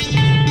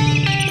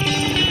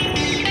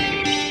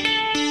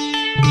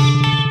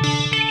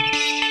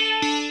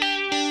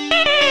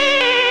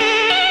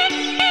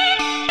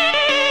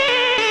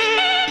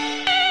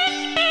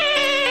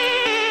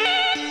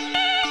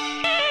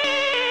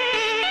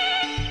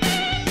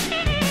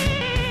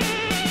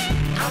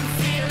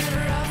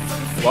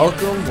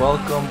Welcome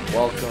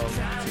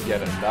to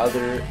yet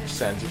another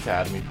Sens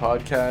Academy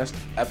podcast,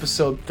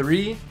 episode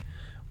 3.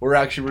 We're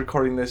actually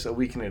recording this a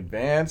week in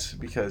advance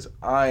because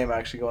I am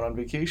actually going on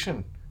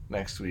vacation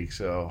next week,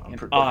 so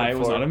I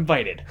was not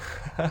invited.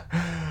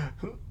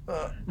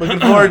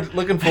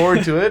 looking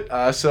forward to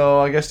it. So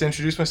I guess to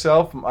introduce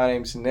myself, my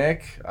name's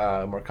Nick,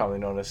 more commonly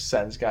known as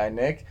Sens Guy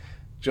Nick,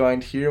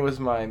 joined here with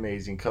my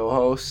amazing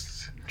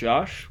co-host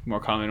Josh, more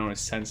commonly known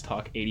as Sens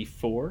Talk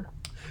 84.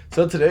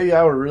 So today,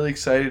 we're really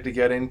excited to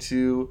get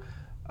into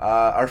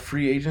our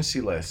free agency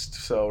list.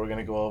 So we're going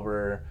to go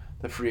over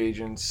the free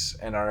agents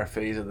and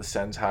RFAs that the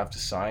Sens have to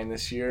sign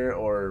this year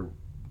or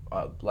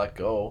let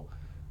go.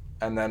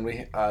 And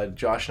then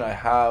Josh and I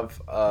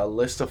have a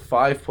list of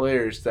 5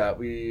 players that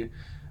we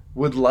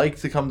would like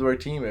to come to our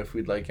team if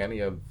we'd like any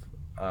of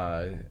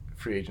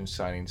free agent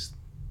signings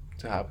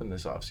to happen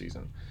this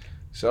offseason.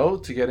 So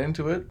to get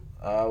into it,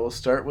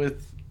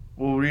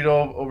 we'll read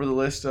over the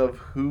list of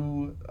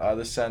who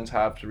the Sens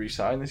have to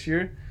re-sign this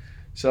year.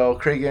 So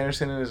Craig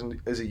Anderson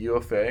is a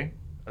UFA,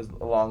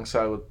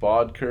 alongside with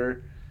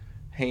Bodker,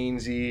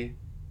 Hainsey,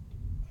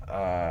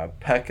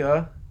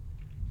 Pekka.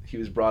 He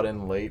was brought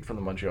in late from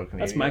the Montreal Canadiens.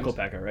 That's Michael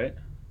Pekka, right?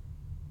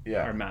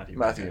 Yeah. Or Matthew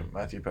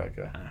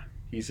Pekka.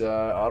 He's an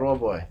Ottawa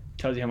boy.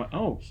 Tells you how much.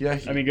 Oh, yeah.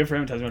 Good for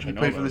him. Tells you how much I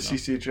know. He played for the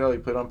CCHL. He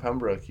played on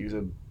Pembroke. He was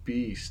a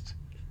beast.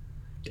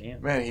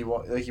 Damn. Man, he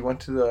went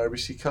to the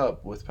RBC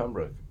Cup with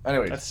Pembroke.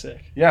 Anyways, that's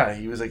sick. Yeah,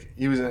 he was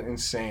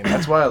insane.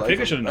 That's why I like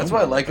him. That's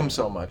why I like him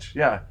so much.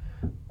 Yeah,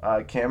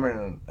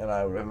 Cameron and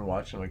I have been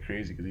watching him like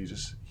crazy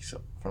because he's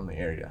from the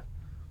area.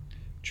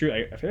 True.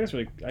 I feel that's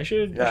really. I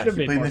should. Yeah, I should have he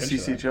made played in more the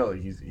attention to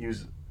that. CCHL.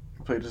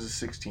 He played as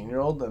a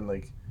 16-year-old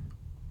and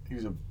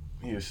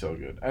he was so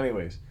good.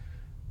 Anyways,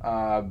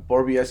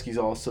 Borbieski's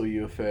also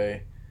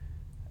UFA,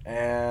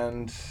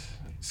 and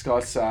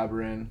Scott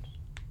Sabourin,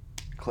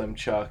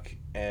 Klimchuk,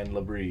 and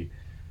Labrie.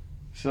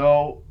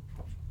 So,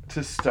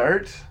 to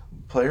start,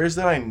 players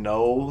that I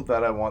know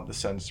that I want the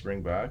Sens to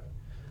bring back.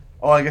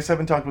 Oh, I guess I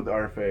haven't talked about the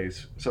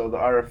RFAs. So the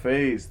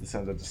RFAs the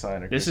Sens have to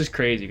sign. This is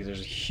crazy because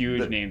there's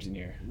huge names in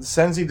here. The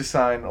Sens need to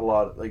sign a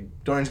lot. Like,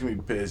 Dorian's going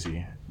to be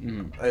busy.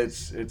 Mm-hmm.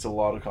 It's a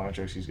lot of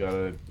contracts he's got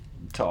to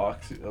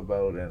talk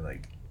about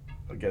and,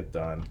 get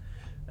done.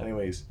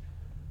 Anyways,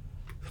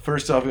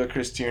 first off, we got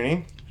Chris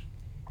Tierney.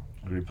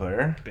 Great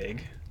player.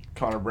 Big.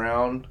 Connor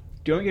Brown.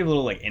 Do you want to give a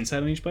little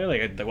insight on each player,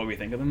 like what we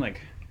think of them,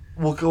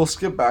 We'll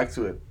skip back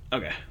to it.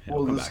 Okay. Yeah,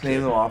 we'll just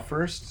name them off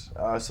first.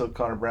 So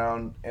Connor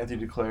Brown,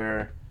 Anthony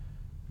Duclair,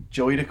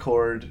 Joey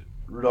Decord,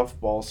 Rudolph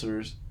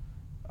Balcers,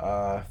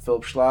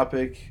 Philip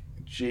Schlappick,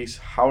 Jace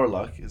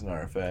Howerluck is an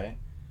RFA.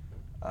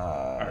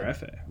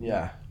 RFA.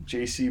 Yeah,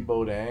 J.C.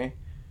 Baudin.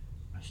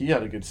 He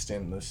had a good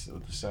stint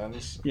with the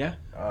Sens. Yeah.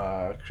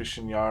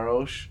 Christian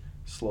Jarosz,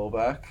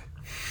 Slovak.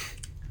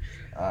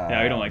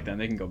 Yeah, we don't like them.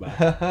 They can go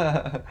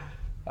back.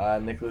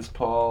 Nicholas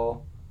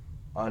Paul,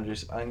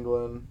 Andres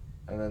Anglin,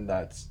 and then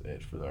that's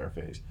it for the RFAs.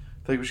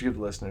 I feel like we should give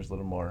the listeners a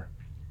little more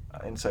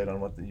insight on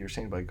what you're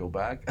saying by go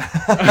back. True.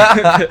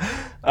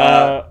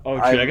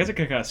 I guess it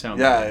could kind of sound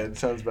yeah, bad. It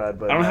sounds bad,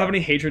 but I don't have any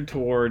hatred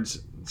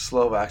towards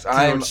Slovaks.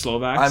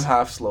 Slovaks. I'm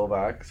half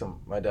Slovak. So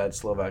my dad's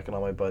Slovak, and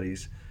all my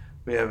buddies.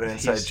 We have an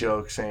inside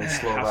joke saying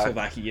Slovak. Half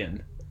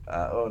Slovakian.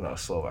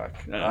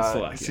 Slovak.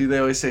 Slovakian. See, they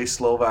always say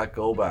Slovak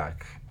go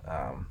back.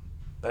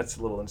 That's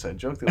a little inside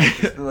joke.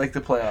 They like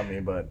to play on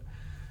me, but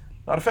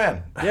not a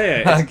fan.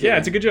 Yeah.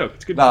 It's a good joke.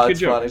 It's good. No, good it's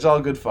joke. fun. It's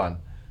all good fun.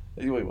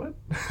 Wait, what?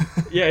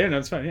 Yeah, no,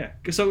 it's fine. Yeah.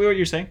 So what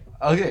you're saying?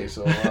 Okay,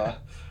 so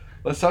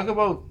let's talk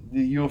about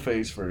the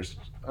UFAs first.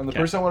 And the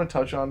person I want to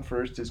touch on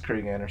first is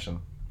Craig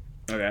Anderson.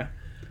 Okay.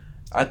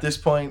 At this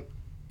point,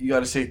 you got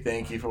to say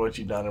thank you for what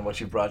you've done and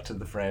what you brought to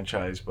the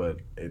franchise, but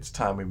it's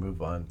time we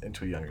move on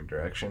into a younger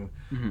direction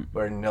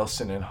where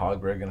Nilsson and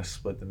Hogberg are going to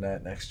split the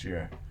net next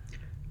year.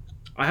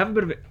 I have a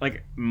bit of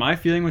my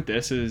feeling with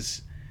this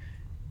is,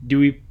 do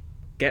we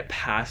get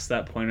past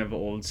that point of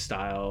old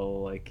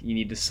style, you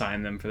need to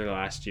sign them for their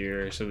last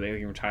year so they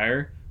can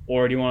retire?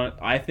 Or do you want,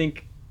 I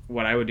think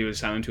what I would do is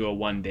sign them to a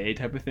one-day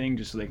type of thing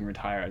just so they can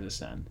retire as a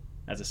Sens,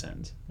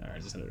 or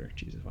as a Senator.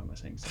 Jesus, why am I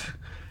saying Sen?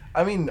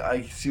 I mean,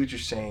 I see what you're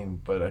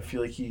saying, but I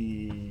feel like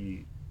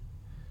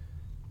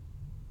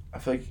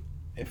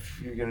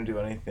if you're going to do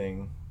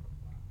anything,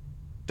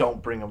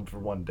 don't bring him for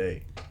one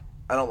day.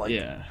 I don't like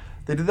it.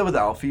 They did that with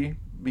Alfie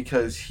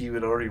because he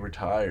had already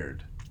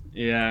retired.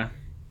 Yeah.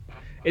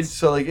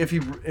 So if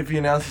he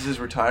announces his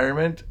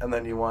retirement and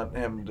then you want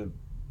him to,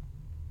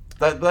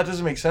 that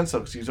doesn't make sense though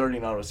because he's already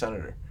not a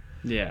Senator.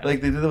 Yeah. They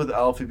did it with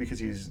Alfie because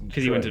he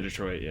went to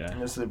Detroit. Yeah.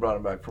 And so they brought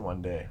him back for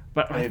one day.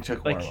 But and it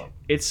took warm up.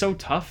 It's so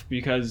tough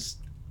because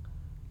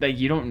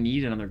you don't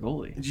need another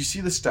goalie. Did you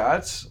see the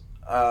stats?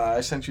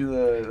 I sent you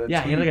the he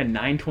had a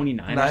 929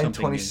 or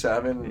something.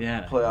 927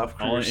 playoff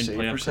career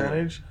save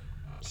percentage.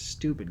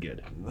 Stupid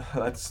good.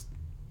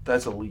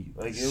 That's elite.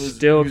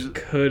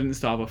 Couldn't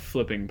stop a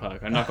flipping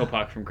puck, a knuckle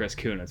puck from Chris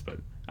Kunitz, but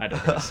I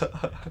digress.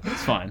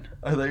 It's fine.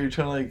 I thought you were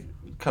trying to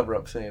cover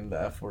up saying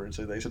the F word,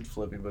 so they said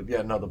flipping, but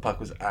yeah, no, the puck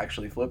was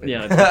actually flipping.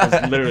 Yeah, the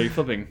puck was literally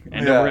flipping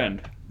end over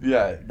end.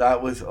 Yeah,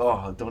 that was.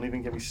 Oh, don't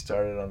even get me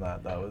started on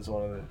that. That was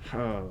one of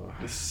Oh,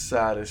 the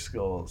saddest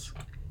goals.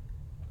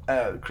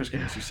 Chris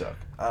Gaines, you suck.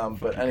 But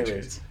fucking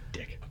anyways,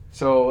 dick.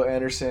 so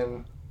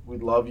Anderson, we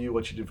love you.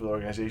 What you did for the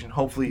organization.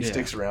 Hopefully, he Yeah.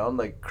 sticks around.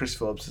 Like Chris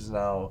Phillips is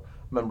now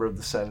a member of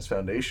the Sens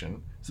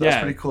Foundation, so that's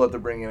Yeah. pretty cool that they're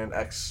bringing in an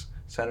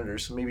ex-senator.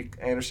 So maybe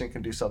Anderson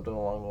can do something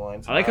along the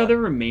lines. I of like how that. they're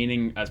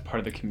remaining as part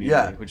of the community,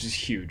 Yeah. which is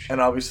huge. And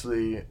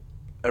obviously,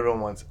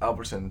 everyone wants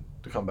Albertson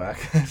to come back.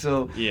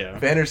 So Yeah.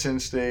 if Anderson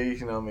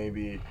stays,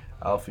 maybe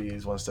Alfie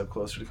is one step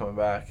closer to coming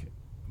back.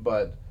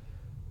 But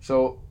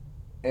so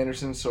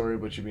Anderson, sorry,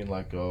 but you're being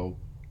let go.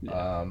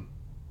 Yeah.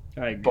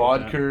 I agree with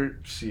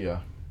Bodker, see ya.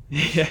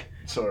 that. Yeah.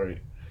 Sorry.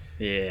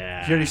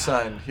 Yeah. He already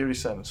signed.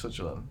 in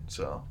Switzerland.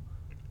 So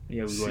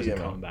Yeah, he see wasn't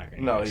ya, coming back.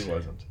 no, anyways. he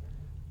wasn't.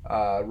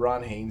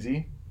 Ron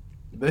Hainsey.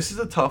 This is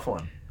a tough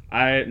one.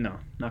 No,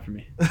 not for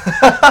me.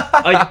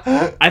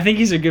 I think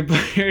he's a good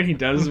player and he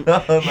does.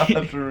 No,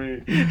 not for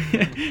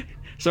me.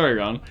 Sorry,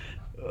 Ron.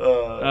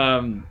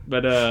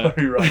 But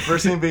Sorry, Ron.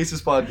 First Name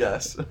Basis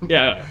Podcast.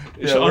 yeah,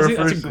 Yeah, honestly, we're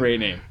that's a first- great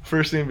name,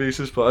 First Name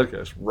Basis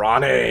Podcast.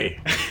 Ronnie.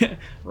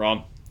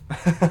 Ron.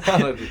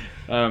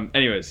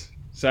 Anyways,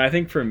 so I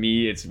think for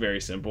me it's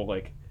very simple.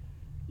 Like,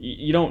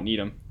 you don't need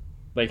him.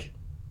 Like,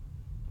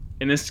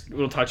 and this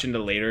we'll touch into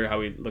later how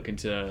we look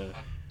into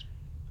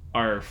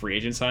our free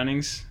agent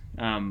signings.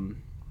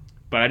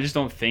 But I just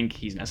don't think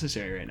he's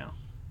necessary right now.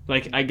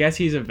 Like, I guess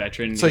he's a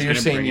veteran. So He's you're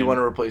gonna saying bring you in- want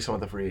to replace him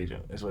with a free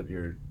agent, is what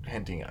you're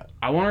hinting at.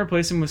 I want to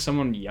replace him with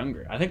someone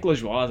younger. I think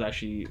Lajoie is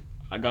actually.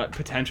 I got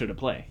potential to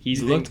play.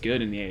 He's You looked think-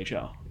 good in the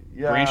AHL.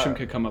 Yeah. Brandstrom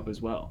could come up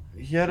as well.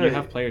 He had You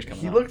have players coming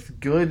He up. looked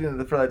good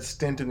for that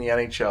stint in the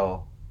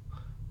NHL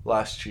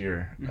last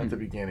year Mhm. at the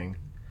beginning.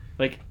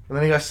 Like, And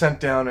then he got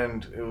sent down,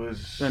 and it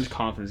was. then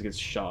confidence gets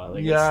shot.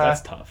 Like, Yeah.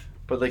 that's tough.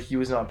 But like he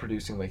was not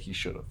producing like he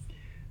should have.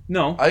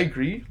 No, I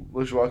agree.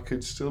 Lajoie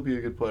could still be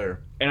a good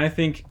player. and I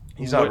think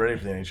He's not ready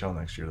for the NHL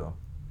next year though.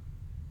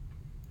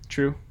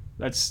 True.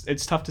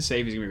 It's tough to say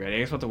if he's gonna be ready. I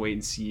guess we'll have to wait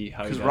and see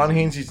how he Because does. Ron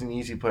Hainsey's an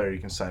easy player you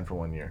can sign for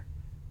 1 year.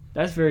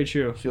 That's very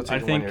true. He'll I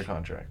take a think 1 year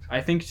contract.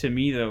 I think to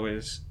me though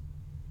is,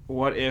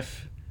 what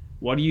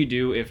do you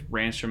do if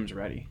Brandstrom's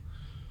ready?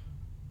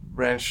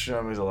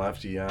 Brandstrom is a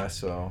lefty, yeah,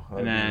 so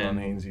And then- Ron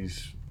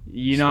Hainsey's.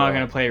 You're not So-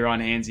 gonna play Ron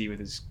Hansey with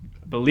his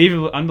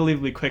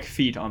unbelievably quick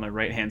feet on the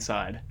right hand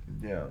side.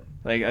 Yeah.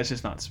 Like, that's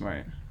just not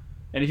smart.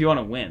 And if you want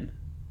to win,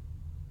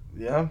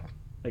 Yeah.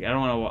 like, I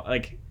don't want to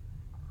like.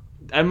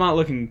 I'm not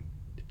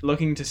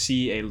looking to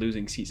see a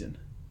losing season,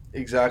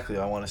 Exactly.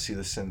 I want to see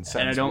the Sens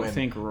and I don't win.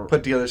 think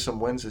Put together some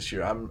wins this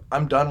year.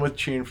 I'm done with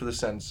cheering for the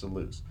Sens to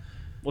lose.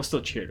 we'll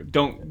still cheer.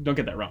 Don't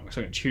get that wrong. We're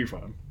still gonna cheer for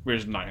them. We're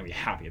just not gonna be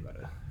happy about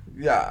it.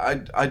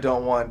 Yeah, I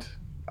don't want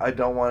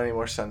any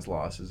more Sens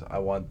losses. I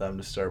want them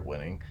to start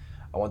winning.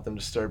 I want them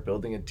to start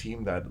building a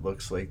team that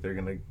looks like they're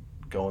gonna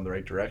go in the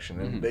right direction,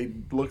 and Mhm. they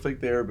looked like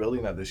they were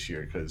building that this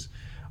year. Because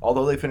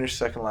although they finished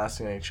second last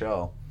in the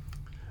NHL,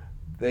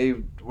 they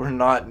were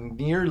not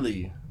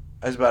nearly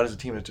as bad as a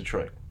team as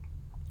Detroit.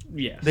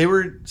 Yes. They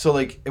were so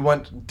like it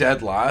went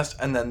dead last,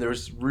 and then there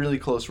was really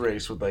close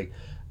race with like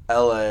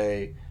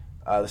LA,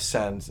 the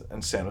Sens,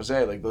 and San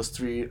Jose. Like those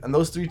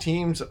three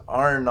teams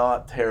are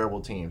not terrible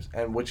teams,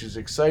 and which is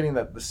exciting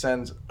that the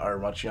Sens are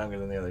much younger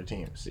than the other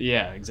teams.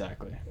 Yeah,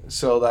 exactly.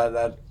 So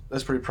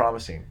that's pretty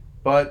promising.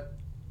 But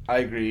I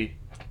agree.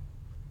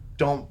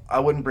 I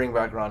wouldn't bring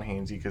back Ron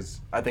Hainsey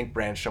because I think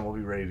Brandstrom will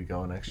be ready to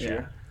go next Yeah.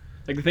 year.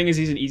 Like, the thing is,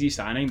 he's an easy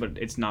signing, but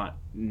it's not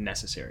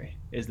necessary.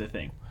 Is the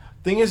thing.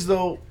 Thing is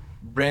though,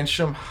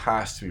 Brandstrom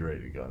has to be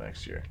ready to go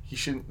next year. He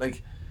shouldn't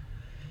like.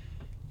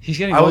 He's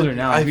getting I would- older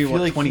now. I He'll be feel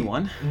what, like he-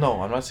 21?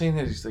 No, I'm not saying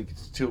that he's like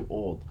too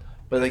old,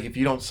 but like if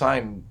you don't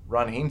sign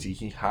Ron Hainsey,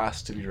 he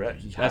has to be ready.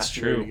 He has That's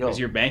to be ready true to go. because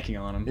you're banking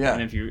on him. Yeah.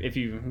 And if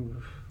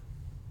you,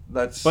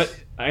 That's but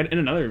in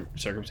another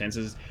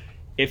circumstances,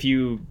 if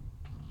you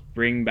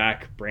bring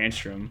back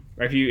Brandstrom,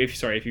 or if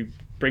you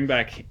bring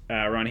back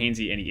Ron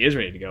Hainsey and he is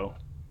ready to go,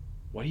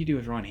 what do you do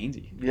with Ron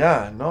Hainsey?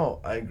 yeah.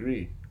 No, I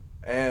agree,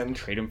 and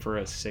Trade him for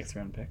a 6th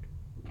round pick?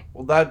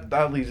 well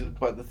that leads.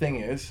 But the thing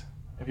is,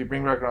 if you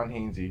bring back Ron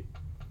Hainsey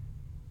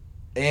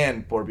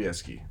and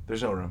Borbieski,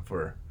 there's no room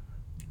for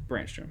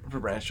Brandstrom.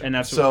 Brandstrom. And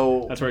that's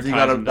so that's where it you ties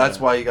gotta. into- That's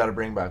why you got to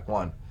bring back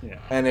one. Yeah.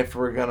 And if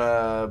we're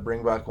gonna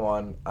bring back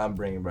one, I'm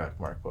bringing back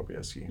Mark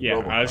Borbieski. Yeah, I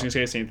was RoboCop. gonna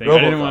say the same thing. I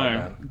didn't RoboCop,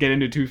 want to get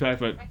into too fast,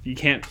 but you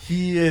can't.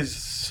 He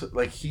is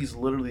like he's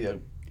literally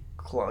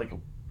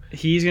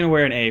He's gonna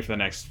wear an A for the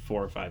next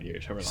 4 or 5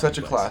 years. however long such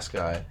a he plays. class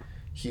guy.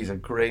 He's a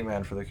great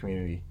man for the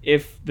community.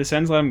 If the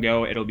Sens let him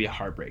go, it'll be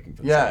heartbreaking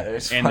for the Yeah, Sens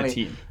it's and funny. the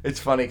team. It's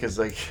funny because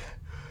like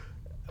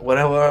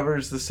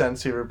whatever's the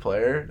Sens' favorite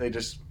player, they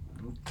just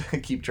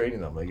keep trading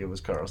them. Like it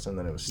was Carlson,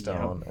 then it was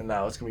Stone, and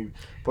now it's gonna be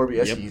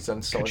Borbieski. Yep. He's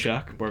done so much.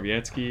 Kachuk,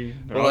 Borbietsky,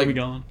 they're But, all like, be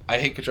gone. I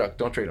hate Kachuk.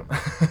 Don't trade him.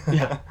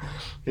 Yeah.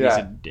 He's a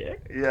yeah,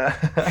 dick.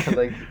 yeah.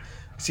 Like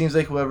seems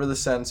like whoever the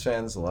Sens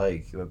fans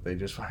like that they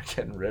just are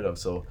getting rid of.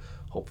 So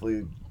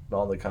hopefully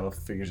Melnick kind of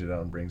figures it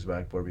out and brings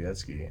back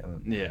Borbietsky.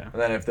 Yeah.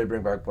 And then if they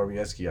bring back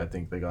Borbietsky, I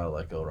think they gotta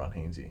let go Ron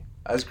Hainsey.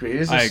 As great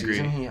as the I agree.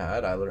 season he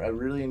had, I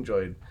really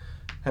enjoyed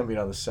him being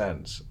on the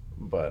Sens,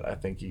 but I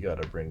think you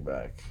got to bring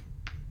back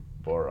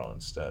Boro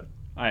instead.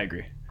 I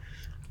agree.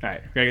 All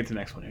right, we gotta get to the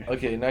next one here.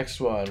 Okay, next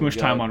one. Too much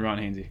time on Ron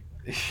Hainsey.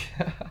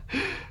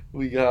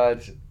 We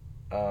got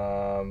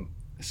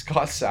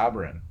Scott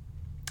Sabourin.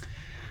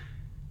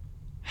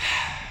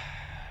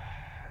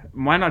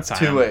 Why not sign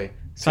him? Two-way.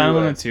 Sign him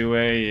on a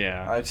two-way,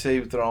 yeah. I'd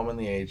say throw him in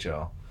the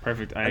AHL.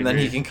 Perfect, I and agree.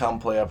 then he can come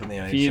play up in the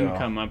NHL. If he can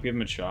come up, give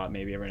him a shot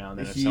maybe every now and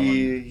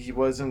then. He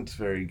wasn't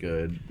very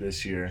good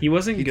this year. He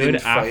wasn't good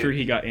after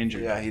he got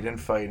injured. Yeah, he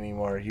didn't fight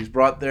anymore. He was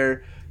brought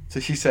there,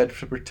 he said,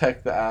 to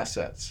protect the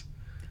assets.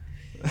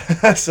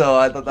 So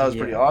I thought that was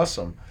pretty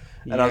awesome.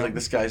 And I was like,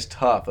 this guy's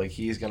tough. Like,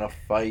 he's going to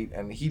fight.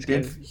 And he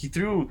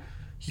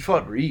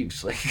fought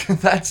Reeves. Like,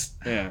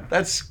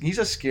 he's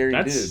a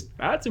scary dude.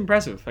 That's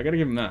impressive. I got to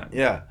give him that.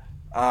 Yeah.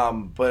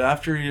 But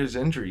after his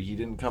injury, he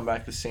didn't come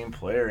back the same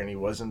player, and he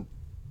wasn't.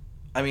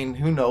 I mean,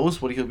 who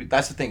knows what he'll be?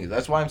 That's the thing.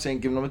 That's why I'm saying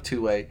giving him a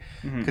two-way,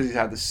 because he's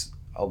had this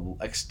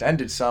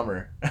extended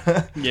summer.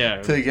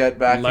 Yeah. To get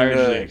back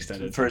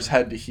extended for his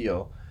head to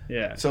heal.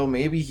 Yeah. So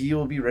maybe he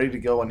will be ready to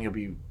go, and he'll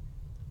be.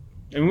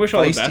 And we wish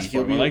all the best for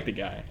him. I like the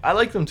guy. I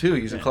like him too.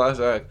 He's a class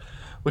act,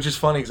 which is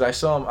funny because I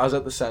saw him. I was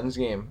at the Sens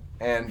game,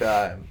 and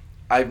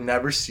I've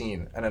never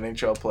seen an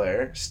NHL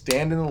player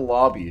stand in the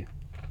lobby.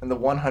 In the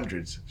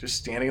 100s, just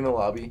standing in the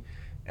lobby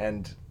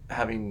and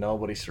having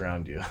nobody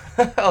surround you.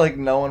 Like,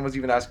 no one was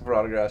even asking for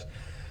autographs.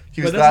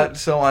 He was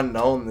so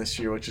unknown this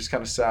year, which is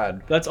kind of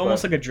sad. That's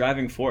almost like a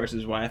driving force,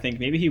 is why I think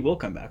maybe he will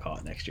come back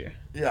hot next year.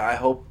 Yeah, I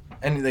hope.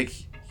 And, like,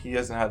 he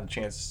hasn't had the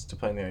chance to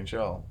play in the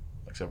NHL,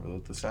 except for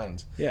the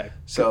Sens. Yeah.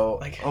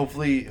 So,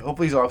 hopefully he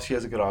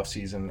has a good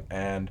offseason,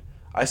 and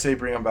I say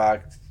bring him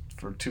back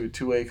for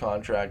two-way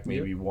contract,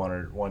 maybe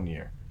 1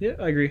 year. Yeah,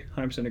 I agree.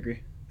 100%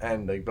 agree.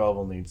 And, like,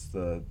 Belleville needs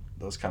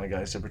those kind of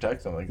guys to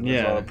protect them. Like,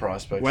 there's a lot of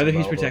prospects. Whether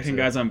he's protecting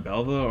guys on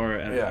Belleville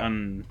or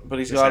on, but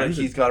he's got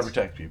to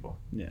protect people.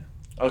 Yeah.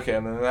 Okay,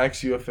 and then the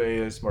next UFA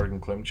is Morgan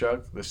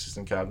Klimchuk, the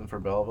assistant captain for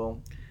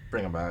Belleville.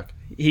 Bring him back.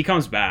 He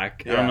comes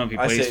back. Yeah, I don't know if he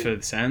plays for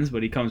the Sens,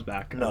 but he comes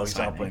back. No, he's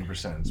not playing for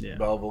Sens. Yeah.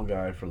 Belleville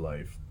guy for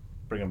life.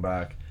 Bring him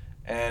back.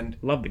 And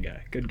love the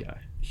guy. Good guy.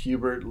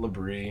 Hubert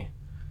Labrie.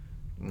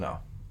 No,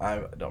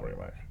 I don't bring him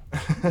back.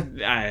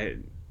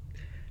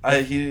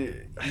 He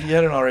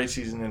had an alright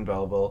season in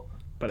Belleville.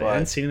 But I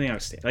didn't see anything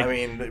outstanding. Like, I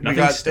mean, we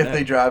got if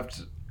they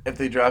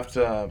draft.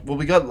 Well,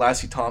 we got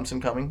Lassie Thompson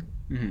coming,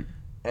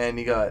 and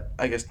you got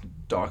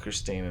Docker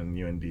Stain and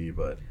UND,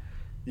 but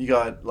you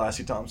got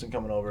Lassie Thompson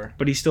coming over.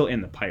 But he's still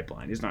in the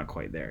pipeline. He's not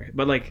quite there.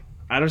 But like,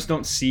 I just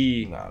don't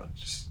see. No, I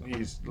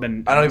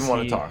don't even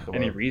want to talk about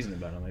any reason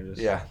about him.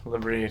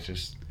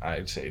 Labrie.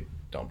 I'd say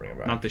don't bring him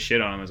back. Not to shit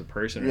on him as a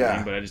person, or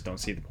anything, but I just don't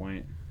see the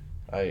point.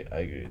 I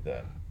agree with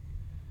that.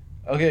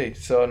 Okay,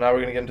 so now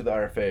we're going to get into the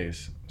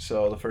RFAs.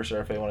 So the first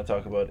RFA I want to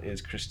talk about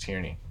is Chris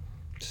Tierney.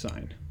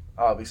 Sign.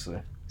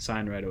 Obviously.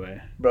 Sign right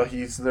away. Bro,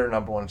 he's their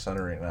number one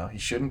center right now. He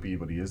shouldn't be,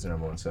 but he is their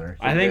number one center.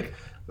 I think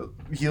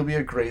he'll be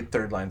a great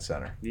third-line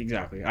center.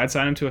 Exactly. I'd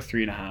sign him to a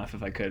 3.5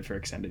 if I could for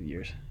extended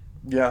years.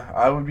 Yeah,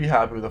 I would be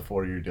happy with a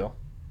 4-year deal.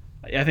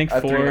 I think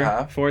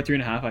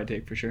 3.5 I'd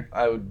take for sure.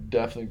 I would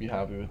definitely be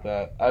happy with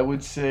that. I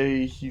would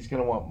say he's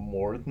going to want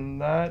more than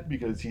that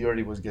because he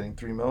already was getting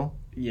 $3 million.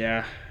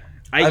 Yeah.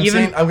 I'm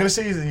gonna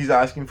say he's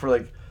asking for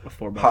like a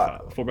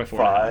 4x4.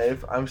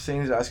 5. I'm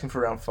saying he's asking for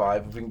around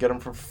 5. If we can get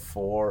him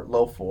for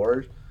low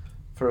 4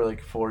 for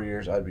like 4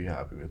 years, I'd be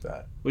happy with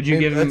that. Would you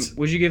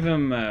give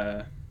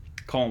him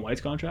Colin White's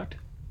contract?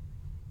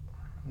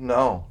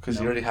 No, because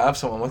you already have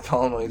someone with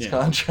Colin White's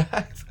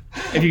contract.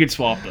 If you could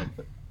swap them.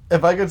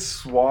 If I could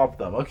swap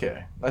them,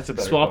 okay, that's a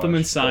better. Swap them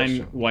and sign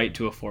White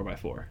to a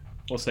 4x4.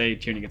 We'll say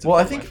Tierney gets a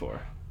 4x4.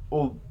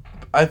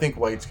 I think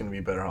White's gonna be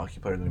a better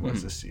hockey player than he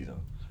was this season.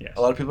 Yes.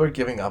 A lot of people are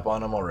giving up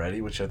on him already,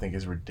 which I think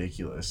is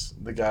ridiculous.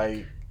 The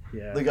guy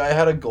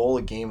had a goal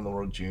a game in the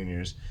World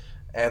Juniors,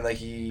 and like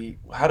he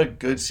had a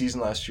good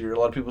season last year. A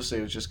lot of people say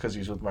it was just because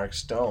he's with Mark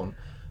Stone,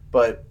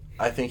 but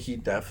I think he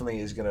definitely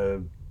is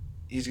gonna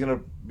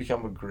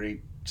become a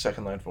great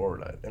second line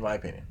forward, in my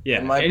opinion. Yeah,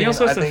 in my opinion,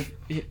 I think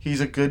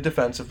he's a good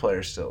defensive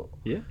player still.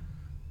 Yeah,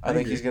 I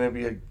think he's gonna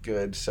be a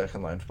good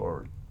second line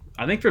forward.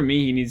 I think for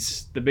me,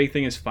 the big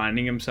thing is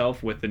finding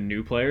himself with the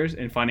new players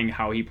and finding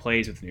how he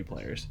plays with new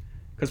players.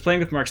 Because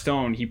playing with Mark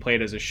Stone, he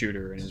played as a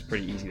shooter, and it was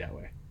pretty easy that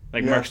way.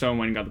 Like, Mark Stone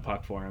went and got the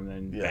puck for him,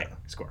 then bang,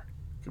 score.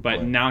 Good but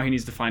point. Now he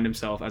needs to find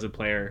himself as a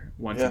player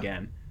once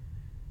again.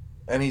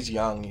 And he's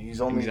young.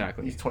 He's only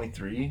he's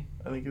 23,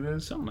 I think it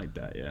is. Something like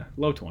that, yeah.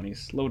 Low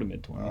 20s, low to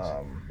mid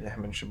 20s.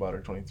 Him and Shabbat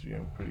are 23,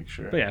 I'm pretty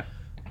sure. But yeah.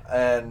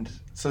 And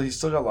so he's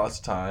still got lots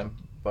of time,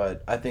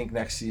 but I think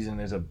next season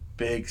is a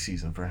big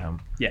season for him.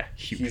 Yeah,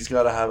 huge. He's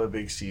got to have a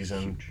big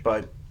season. Huge.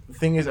 But the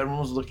thing is, everyone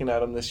was looking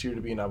at him this year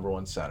to be a number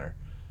one center.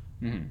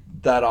 Mm-hmm.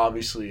 That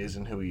obviously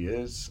isn't who he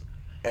is.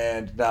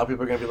 And now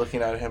people are going to be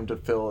looking at him to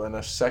fill in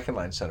a second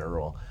line center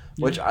role,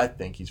 which I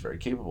think he's very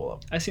capable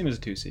of. I see him as a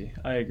 2C.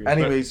 I agree.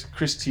 Anyways,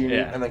 Chris Tierney,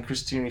 and then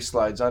Chris Tierney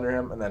slides under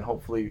him, and then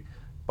hopefully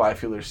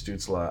Byfield or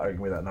Stützle are going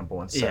to be that number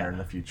one center in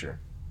the future.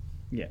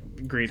 Yeah,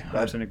 agreed.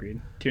 100% agreed.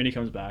 Tierney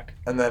comes back.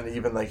 And then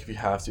even like if you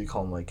have to,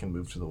 Colin Light can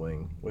move to the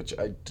wing, which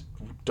I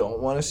don't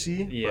want to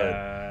see.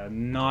 Yeah,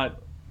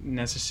 not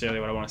necessarily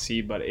what I want to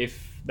see, but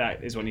if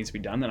that is what needs to be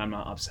done, then I'm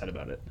not upset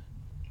about it.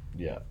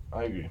 But yeah,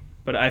 I agree.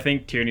 But I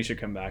think Tierney should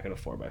come back at a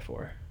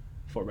 4x4,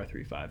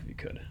 4x3-5 if you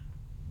could.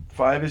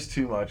 5 is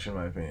too much in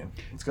my opinion.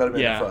 It's got to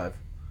be a 5.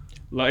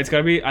 It's got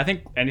to be. I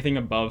think anything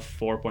above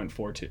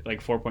 4.42,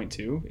 like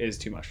 4.2, is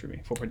too much for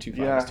me.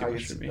 4.25 is too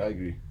much for me. I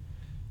agree.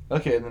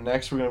 Okay, and then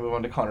next we're gonna move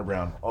on to Connor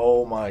Brown.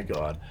 Oh my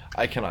God,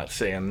 I cannot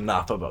say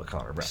enough about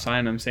Connor Brown.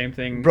 Sign him. Same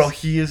thing, bro.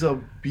 He is a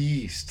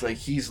beast. Like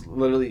he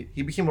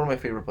became one of my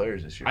favorite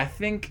players this year. I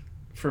think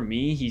for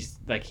me, he's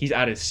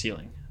at his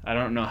ceiling. I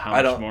don't know how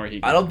much more he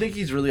can. I don't think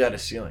he's really at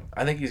his ceiling.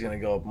 I think he's gonna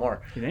go up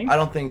more. You think? I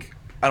don't think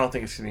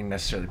it's gonna be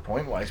necessarily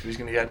point wise, but he's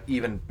gonna get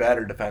even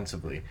better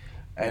defensively,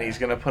 and he's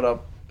gonna put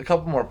up a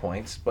couple more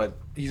points. But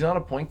he's not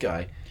a point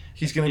guy.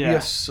 He's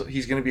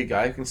gonna be a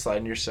guy who can slide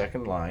in your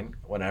second line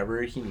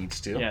whenever he needs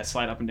to. Yeah,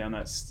 slide up and down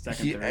that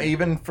second. Third.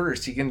 Even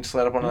first, he can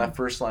slide up on that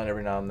first line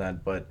every now and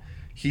then. But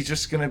he's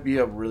just gonna be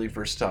a really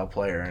versatile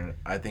player, and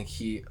I think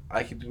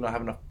I do not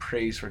have enough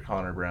praise for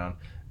Connor Brown.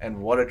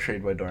 And what a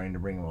trade by Dorian to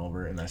bring him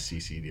over in that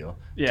CC deal.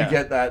 Yeah. To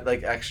get that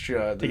like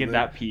extra.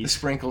 That piece. The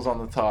sprinkles on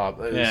the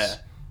top. Yeah.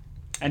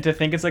 And to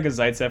think it's like a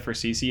Zaitsev for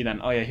CC, then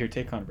here,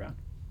 take Connor Brown.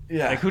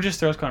 Yeah. Like who just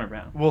throws Connor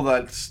Brown? Well,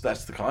 that's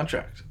the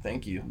contract.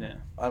 Thank you. Yeah.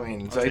 I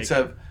mean,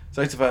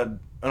 Zaitsev had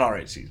an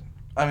alright season.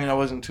 I mean, I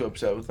wasn't too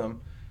upset with him.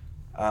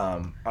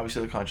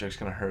 Obviously, the contract's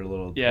gonna hurt a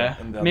little. Yeah.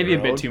 Maybe a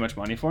bit too much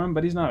money for him,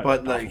 but he's not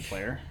an awful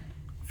player.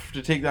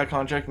 To take that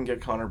contract and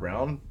get Connor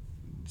Brown,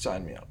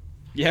 sign me up.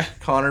 Yeah.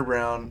 Connor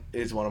Brown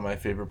is one of my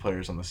favorite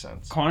players on the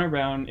Sens. Connor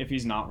Brown, if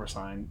he's not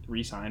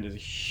re-signed, is a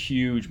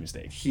huge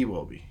mistake. He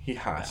will be. He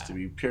has to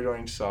be. Pierre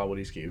Dorion saw what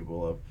he's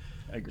capable of.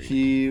 Agreed.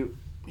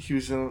 He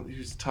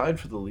was tied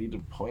for the lead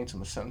in points in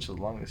the Sens for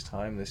the longest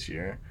time this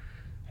year.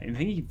 I think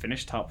he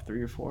finished top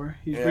 3 or 4.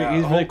 He's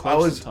really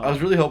close to the top. I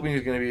was really hoping he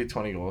was going to be a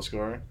 20-goal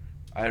scorer.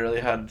 I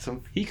really had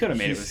some. He could have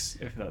made it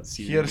if that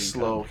season. He had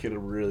a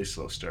really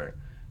slow start,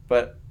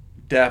 but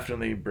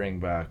definitely bring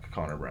back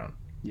Connor Brown.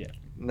 Yeah.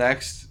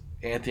 Next,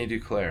 Anthony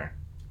Duclair.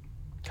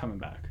 Coming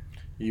back.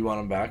 You want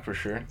him back for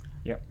sure?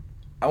 Yep.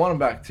 I want him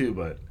back too,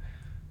 but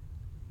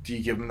do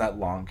you give him that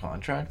long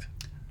contract?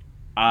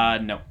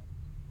 No.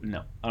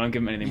 I don't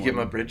give him anything. You give him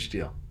a bridge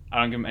deal. I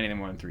don't give him anything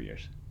more than 3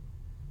 years.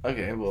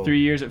 Okay, well. 3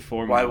 years at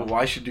 4 million.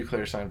 Why should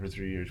Duclair sign for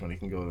 3 years when he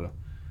can go to?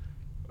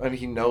 I mean,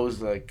 he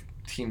knows like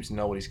teams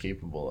know what he's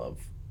capable of.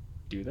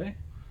 Do they?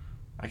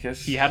 I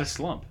guess he had a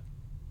slump.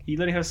 He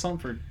literally had a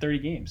slump for 30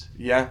 games.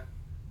 Yeah,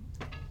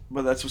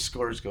 but that's what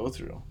scorers go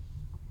through.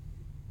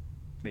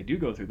 They do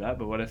go through that,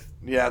 but what if?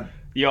 Yeah.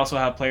 You also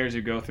have players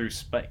who go through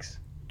spikes.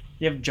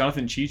 You have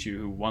Jonathan Chichu,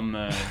 who won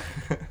the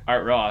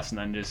Art Ross and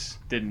then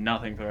just did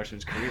nothing for the rest of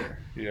his career.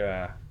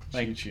 Yeah,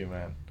 like, Chichu,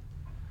 man.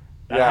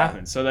 That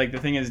happens. So, like, the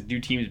thing is, do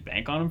teams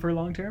bank on him for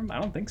long term? I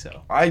don't think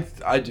so. I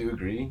do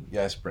agree.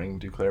 Yes, bring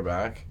Duclair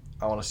back.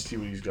 I want to see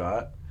what he's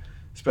got,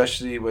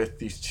 especially with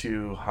these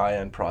 2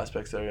 high-end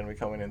prospects that are going to be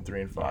coming in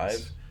 3 and 5.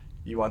 Yes.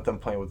 You want them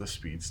playing with a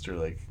speedster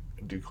like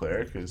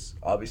Duclair, because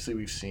obviously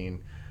we've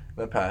seen in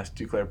the past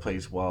Duclair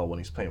plays well when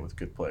he's playing with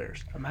good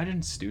players.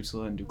 Imagine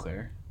Stützle and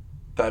Duclair.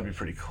 That'd be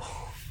pretty cool.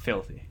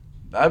 Filthy.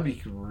 That'd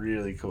be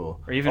really cool.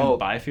 Or even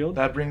Byfield.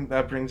 That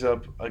brings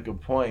up a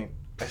good point.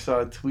 I saw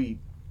a tweet.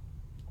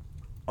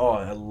 Oh,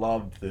 I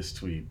loved this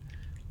tweet.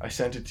 I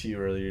sent it to you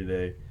earlier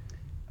today.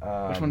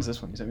 Which one's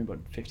this one? You sent me about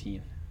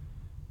 15.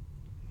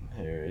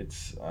 Here,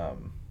 it's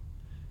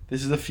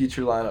this is the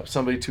future lineup.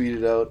 Somebody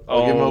tweeted out.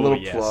 I'll give him a little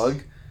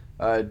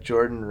plug.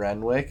 Jordan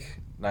Renwick,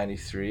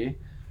 93.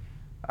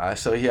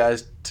 So he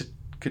has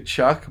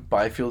Tkachuk,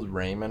 Byfield,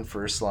 Raymond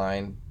first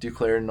line,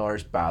 Duclair,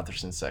 Norris,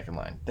 Batherson second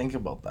line. Think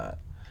about that.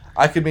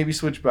 I could maybe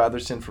switch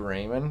Batherson for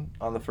Raymond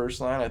on the first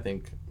line. I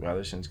think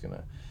Batherson's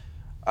gonna.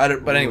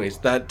 But anyways,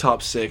 that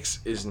top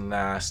 6 is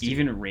nasty.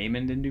 Even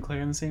Raymond and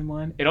Duclair on the same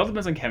line. It all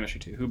depends on chemistry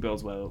too. Who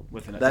builds well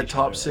within that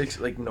top 6?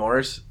 Like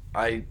Norris,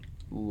 I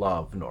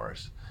love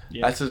Norris.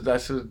 Yeah.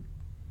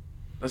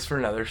 That's for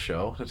another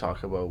show to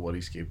talk about what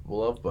he's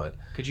capable of. But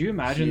could you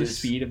imagine the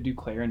speed of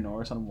Duclair and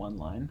Norris on one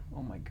line?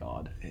 Oh my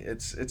God.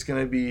 It's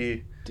gonna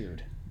be.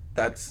 Dude.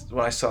 That's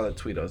when I saw that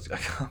tweet. I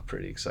got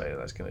pretty excited.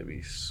 That's gonna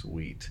be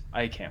sweet.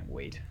 I can't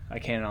wait. I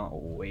cannot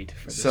wait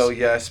for this. So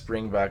yes,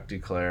 bring back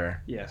Duclair.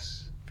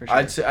 Yes. For sure.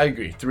 I'd say I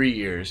agree. 3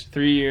 years.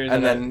 3 years,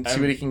 and then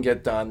see what he can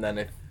get done.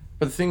 But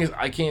the thing is,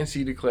 I can't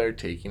see Duclair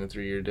taking a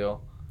 3-year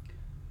deal.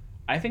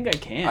 I think I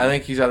can. I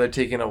think he's either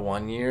taking a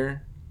 1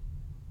 year,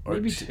 or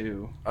maybe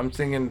 2. I'm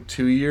thinking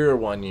 2 year or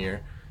 1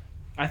 year.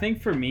 I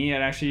think for me, it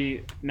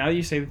actually. Now that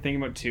you say the thing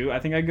about 2, I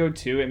think I'd go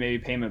 2 and maybe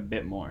pay him a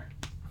bit more.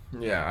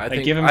 Yeah, I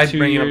think give him I'd 2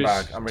 bring years. Him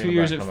back. I'm 2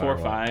 years at no 4 or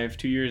 5.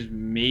 2 years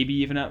maybe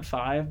even at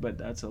 5, but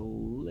that's a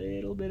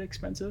little bit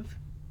expensive.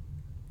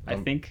 I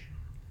think,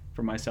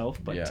 for myself,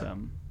 but yeah.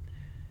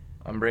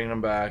 I'm bringing him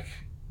back,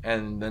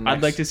 and then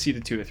I'd like to see the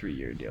 2 or 3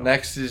 year deal.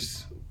 Next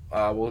is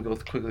we'll go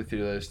quickly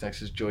through this.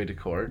 Next is Joey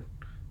Daccord,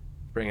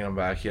 bringing him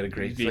back. He had a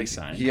great. He's being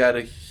signed. He had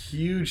a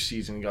huge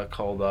season. He got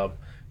called up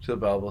to the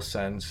Belleville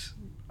Sens,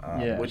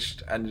 which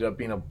ended up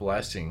being a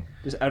blessing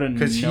Just out of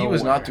because he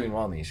was nowhere. not doing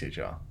well in the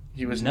ECHL.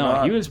 He was No,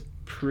 not. he was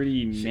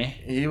pretty meh.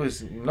 He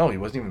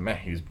wasn't even meh.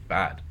 He was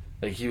bad.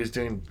 Like he was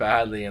doing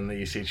badly in the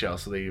ECHL,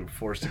 so they were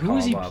forced to Who call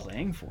was him he up.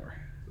 playing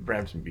for?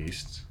 Brampton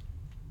Beasts.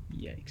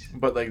 Yikes.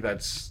 But like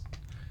that's.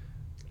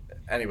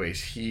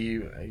 Anyways,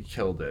 he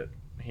killed it.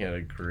 He had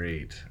a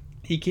great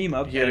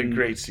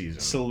season.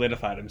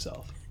 Solidified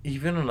himself.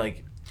 Even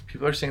like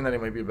people are saying that he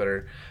might be a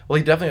better. Well,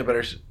 he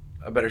definitely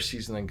a better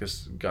season than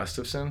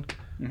Gustafson,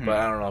 Mhm. but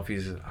I don't know if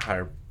he's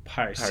higher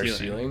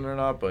ceiling or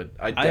not. But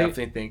I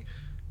definitely think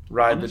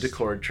ride the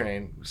Decord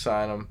train,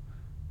 sign him,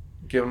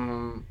 give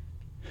him.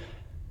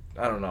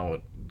 I don't know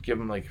what. Give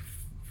him like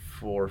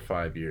 4 or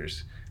 5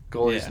 years.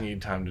 Goalies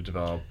need time to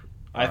develop.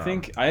 I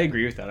think I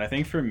agree with that. I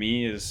think for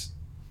me is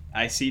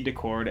I see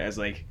Decord as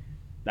like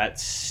that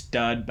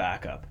stud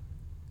backup.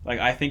 Like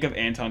I think of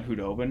Anton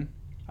Hudobin,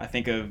 I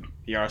think of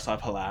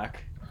Yaroslav Halak,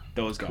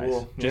 those guys.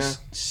 Cool.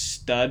 Just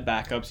stud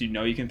backups. You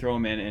know you can throw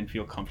them in and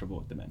feel comfortable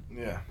with them in.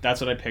 Yeah.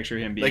 That's what I picture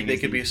him being. Like they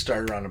could be a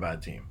starter on a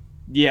bad team.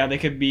 Yeah, they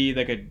could be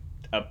like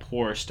a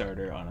poor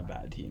starter on a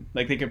bad team.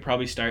 Like they could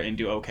probably start and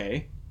do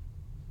okay,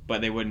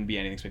 but they wouldn't be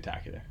anything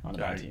spectacular on a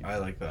bad team. I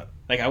like that.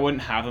 Like I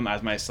wouldn't have them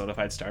as my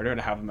solidified starter. I'd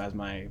have them as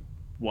my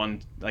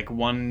one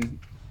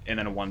and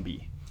then a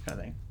 1B kind of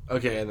thing.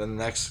 Okay, and then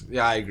next,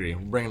 I agree.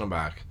 We're bringing him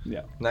back.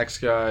 Yeah. Next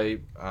guy,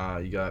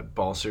 you got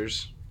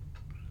Balsers.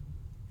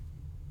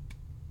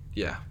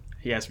 Yeah.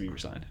 He has to be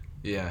resigned.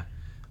 Yeah.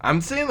 I'm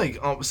saying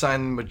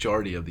sign the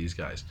majority of these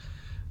guys.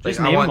 Just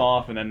name them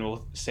off, and then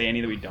we'll say any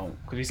that we don't.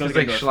 Because we still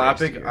like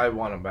Schlappick, I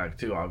want him back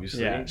too.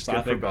 Obviously, yeah.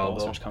 Schlappick,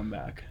 Belleville. come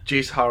back.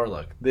 Jace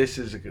Howerluck. This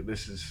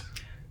is.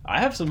 I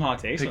have some hot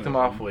takes. Pick them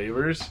off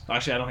waivers.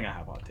 Actually, I don't think I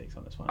have hot takes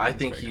on this one. I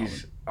think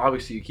he's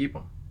obviously you keep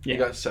him. Yeah. He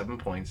got 7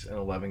 points in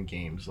 11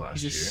 games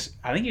last year.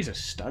 I think he's a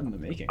stud in the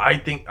making. I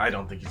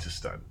don't think he's a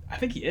stud. I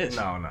think he is.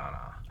 No.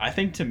 I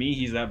think to me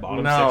he's that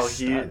bottom six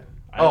stud.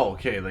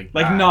 Okay, like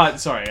not.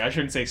 Sorry, I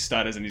shouldn't say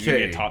stud as in he's gonna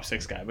be a top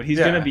 6 guy, but he's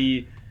gonna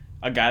be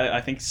a guy that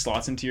I think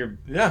slots into your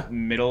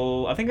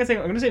middle. I'm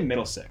gonna say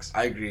middle 6.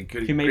 I agree.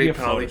 Good. He may great be a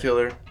penalty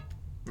floater. killer.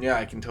 Yeah,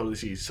 I can totally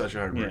see he's such a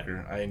hard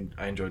worker.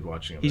 I enjoyed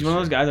watching him. He's one of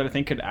those guys that I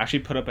think could actually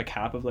put up a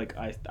cap of like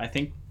I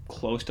think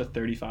close to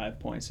 35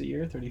 points a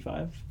year,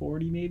 35,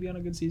 40 maybe on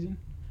a good season.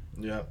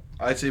 Yeah,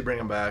 I'd say bring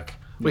him back.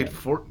 Wait,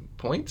 4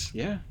 points?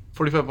 Yeah.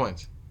 45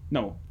 points.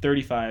 No,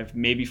 35,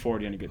 maybe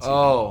 40 on a good season.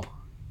 Oh,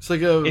 it's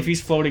like if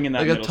he's floating in that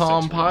like middle a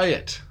Tom 6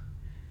 Pyatt.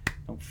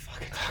 Don't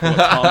fucking talk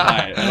about Tom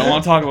Pyatt. I don't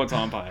want to talk about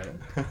Tom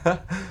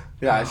Pyatt.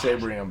 Yeah, I say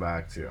bring him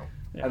back too.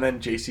 Yeah. And then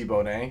JC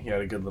Bonet, he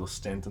had a good little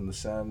stint in the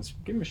Sens.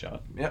 Give him a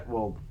shot. Yeah,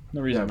 well,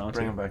 No reason not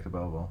bring to. him back to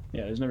Belleville.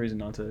 Yeah, there's no reason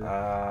not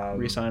to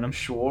re-sign him.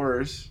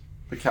 Schwartz,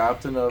 the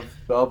captain of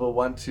Belleville,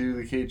 went to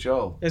the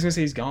KHL. I was gonna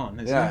say he's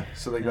gone.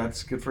 So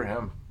that's good for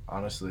him.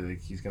 Honestly,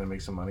 like he's gonna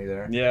make some money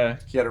there. Yeah.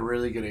 He had a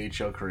really good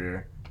AHL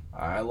career.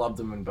 I loved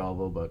him in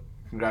Belleville, but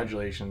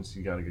congratulations,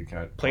 you got a good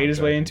cat. Played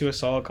his way into a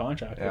solid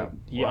contract. Yeah,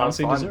 he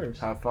honestly deserves.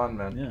 Have fun,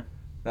 man. Yeah.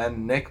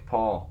 Then Nick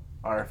Paul,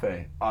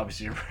 RFA.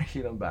 Obviously, you're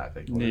bringing him back.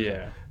 Like,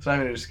 Yeah. It's not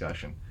even a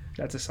discussion.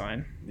 That's a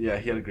sign. Yeah,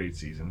 he had a great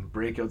season.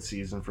 Breakout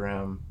season for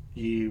him.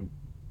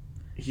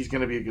 He's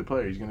gonna be a good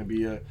player. He's gonna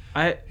be a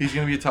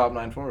top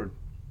 9 forward.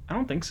 I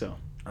don't think so.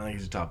 I think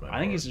he's a top 9. I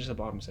think he's just a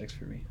bottom 6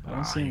 for me. I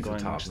don't see him he's a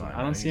going top much. 9.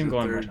 I don't see him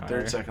going much higher.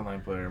 Third, second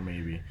line player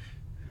maybe.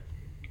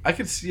 I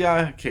could see.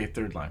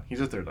 Third line. He's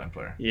a third line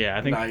player. Yeah,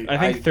 I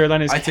think third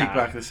line is. I cap. take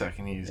back the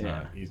second. He's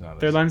not.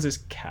 Third line is his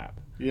cap.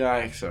 Yeah,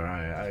 I guess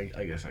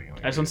I can.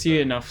 I just don't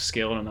see enough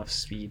skill and enough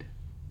speed.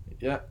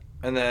 Yeah,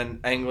 and then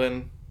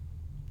Englund.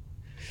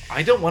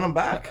 I don't want him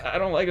back. I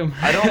don't like him.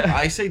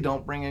 I say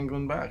don't bring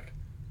Englund back.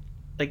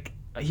 Like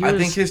I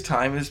think his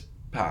time is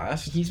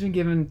past. He's been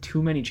given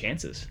too many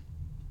chances.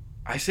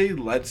 I say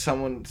let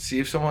someone see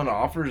if someone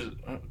offers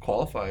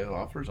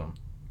him.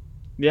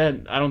 Yeah,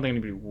 I don't think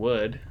anybody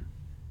would.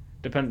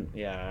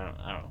 Yeah,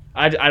 I don't know.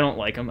 I don't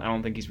like him. I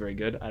don't think he's very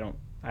good. I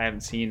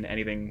haven't seen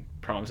anything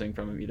promising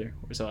from him either.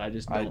 So I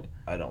just don't.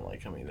 I don't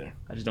like him either.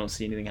 I just don't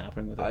see anything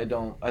happening with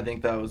him. I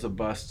think that was a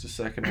bust, a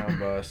second round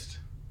bust.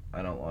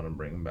 I don't want to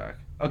bring him back.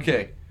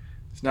 Okay,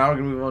 so now we're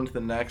gonna move on to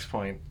the next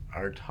point,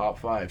 our top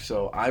 5.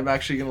 So I'm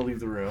actually gonna leave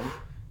the room.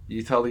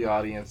 You tell the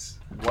audience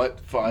what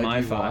 5 My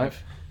you 5. want,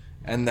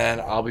 and then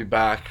I'll be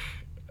back,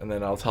 and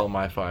then I'll tell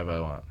my 5 I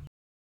want.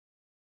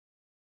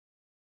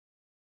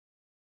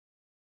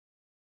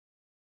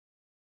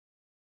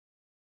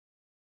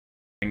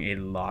 A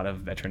lot of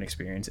veteran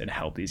experience and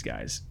help these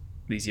guys,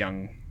 these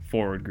young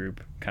forward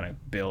group, kind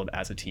of build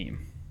as a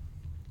team.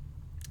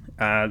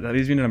 That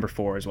leads me to number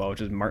 4 as well,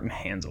 which is Martin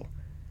Hansel.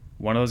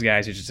 One of those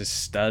guys who's just a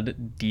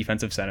stud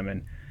defensive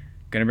centerman.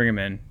 Gonna bring him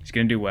in. He's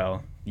gonna do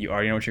well. You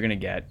already know what you're gonna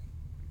get.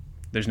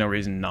 There's no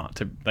reason not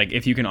to. Like,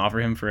 if you can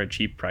offer him for a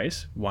cheap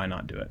price, why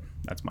not do it?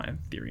 That's my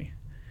theory.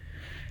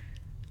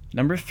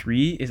 Number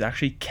 3 is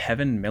actually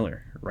Kevin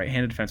Miller,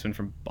 right-handed defenseman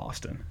from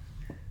Boston.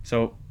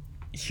 So,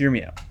 hear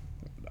me out.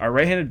 Our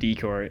right-handed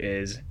decor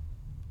is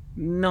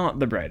not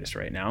the brightest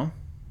right now.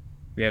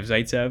 We have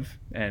Zaitsev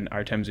and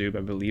Artem Zub,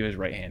 I believe, is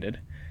right-handed.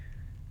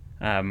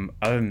 Other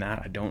than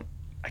that,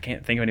 I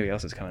can't think of anybody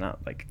else that's coming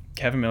up. Like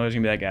Kevin Miller's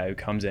gonna be that guy who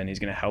comes in. He's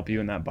gonna help you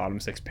in that bottom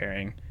six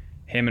pairing.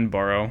 Him and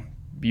Burrow,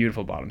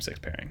 beautiful bottom six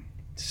pairing.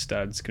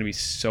 Studs, gonna be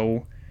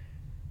so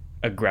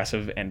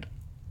aggressive and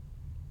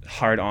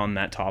hard on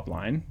that top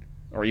line,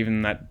 or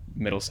even that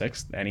middle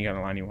six, any kind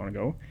of line you want to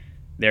go.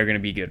 They're gonna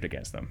be good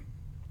against them.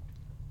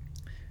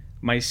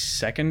 My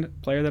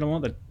second player that I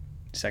want, the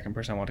second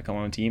person I want to come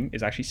on the team,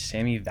 is actually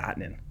Sami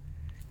Vatanen.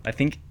 I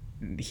think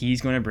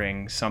he's going to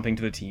bring something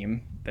to the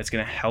team that's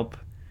going to help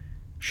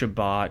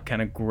Shabbat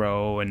kind of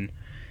grow and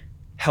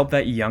help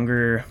that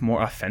younger,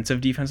 more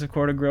offensive defensive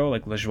core to grow.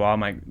 Like Lajoie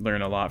might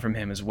learn a lot from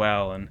him as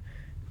well. And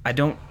I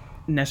don't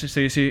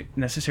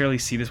necessarily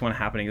see this one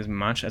happening as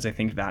much, as I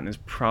think Vatanen is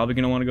probably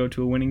going to want to go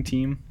to a winning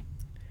team,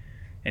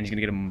 and he's going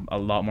to get a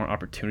lot more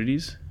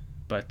opportunities.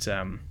 But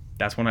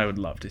that's one I would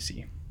love to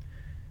see.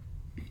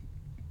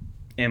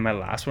 And my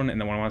last one, and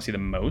the one I want to see the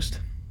most,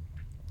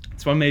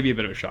 this one may be a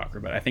bit of a shocker,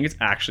 but I think it's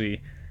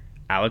actually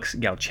Alex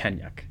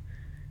Galchenyuk.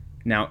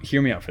 Now,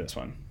 hear me out for this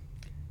one.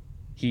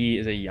 He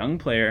is a young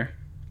player,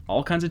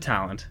 all kinds of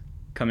talent,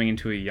 coming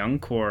into a young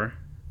core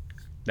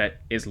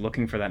that is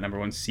looking for that number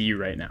one C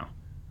right now.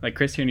 Like,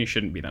 Chris Tierney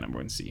shouldn't be that number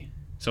one C.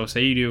 So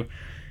say you do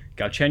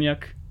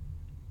Galchenyuk,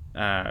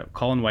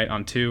 Colin White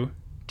on 2,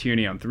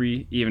 Tierney on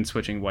 3, even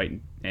switching White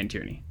and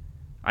Tierney.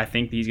 I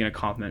think he's going to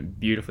complement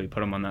beautifully,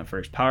 put him on that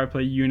first power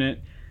play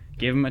unit,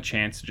 give him a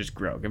chance to just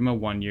grow. Give him a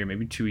 1 year,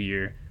 maybe 2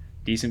 year,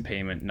 decent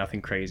payment,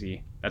 nothing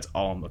crazy. That's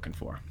all I'm looking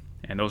for.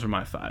 And those are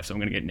my 5, so I'm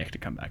going to get Nick to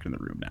come back in the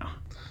room now.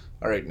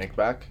 All right, Nick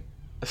back.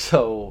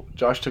 So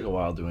Josh took a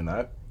while doing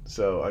that,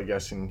 so I'm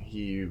guessing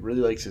he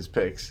really likes his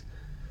picks.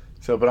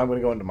 But I'm going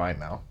to go into mine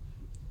now.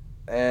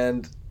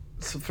 And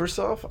so first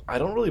off, I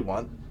don't really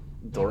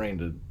want Dorian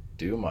to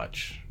do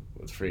much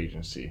with free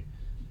agency.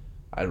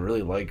 I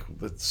really like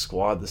the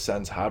squad the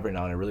Sens have right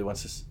now, and I really want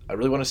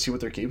to see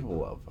what they're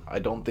capable of. I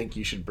don't think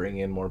you should bring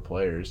in more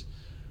players.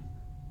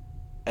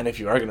 And if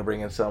you are going to bring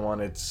in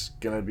someone, it's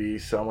going to be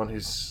someone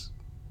who's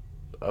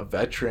a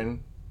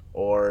veteran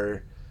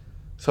or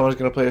someone who's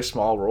going to play a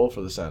small role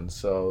for the Sens.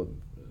 So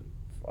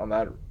on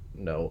that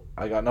note,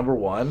 I got number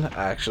 1,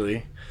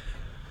 actually,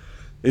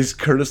 is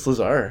Curtis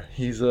Lazar.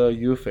 He's a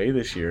UFA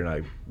this year, and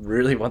I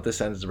really want the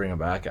Sens to bring him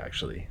back,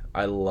 actually.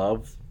 I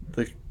love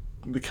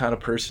the kind of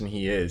person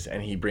he is,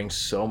 and he brings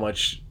so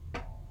much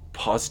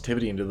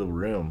positivity into the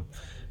room.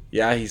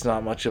 Yeah, he's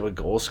not much of a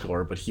goal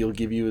scorer, but he'll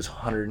give you his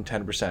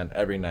 110%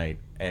 every night,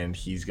 and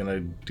he's gonna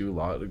do a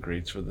lot of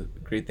great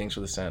things for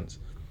the Sens.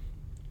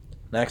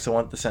 Next, I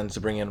want the Sens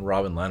to bring in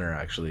Robin Lehner.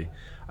 Actually,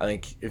 I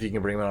think if you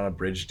can bring him on a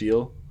bridge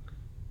deal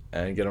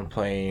and get him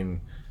playing,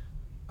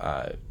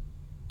 kind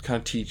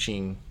of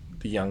teaching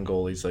the young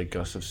goalies like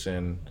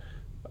Gustafsson,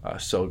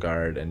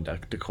 Sogard, and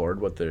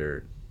Decord what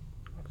they're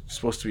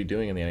supposed to be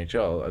doing in the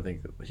NHL, I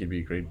think he'd be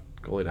a great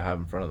goalie to have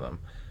in front of them.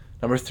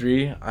 Number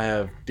 3, I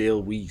have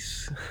Dale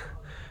Weiss.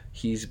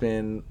 He's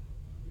been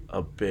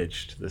a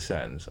bitch to the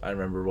Sens. I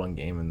remember one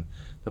game in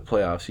the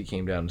playoffs, he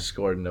came down and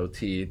scored an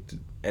OT,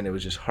 and it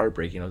was just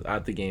heartbreaking. I was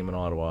at the game in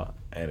Ottawa,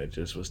 and it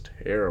just was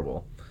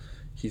terrible.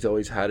 He's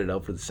always had it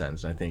out for the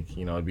Sens, and I think,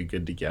 it'd be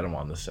good to get him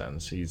on the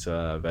Sens. He's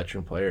a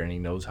veteran player, and he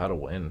knows how to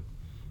win.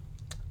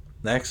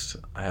 Next,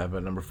 I have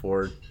at number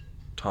 4,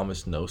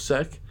 Thomas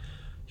Nosek.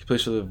 He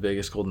plays for the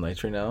Vegas Golden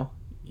Knights right now.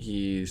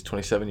 He's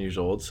 27 years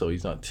old, so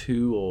he's not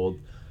too old.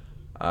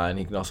 And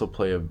he can also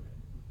play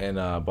in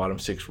a bottom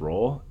 6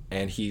 role.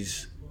 And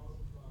he's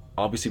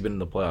obviously been in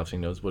the playoffs. He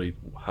knows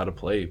how to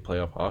play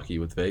playoff hockey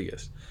with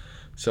Vegas.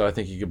 So I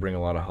think he could bring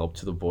a lot of help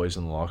to the boys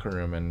in the locker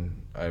room,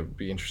 and I'd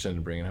be interested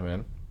in bringing him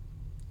in.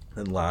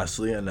 And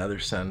lastly, another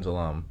Sens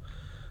alum,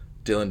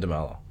 Dylan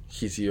DeMello.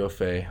 He's a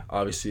UFA.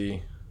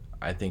 Obviously,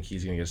 I think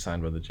he's going to get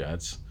signed by the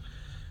Jets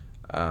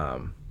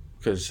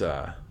because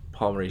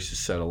Paul Maurice has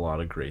said a lot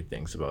of great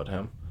things about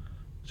him.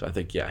 So I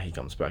think, he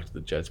comes back to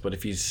the Jets. But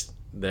if he's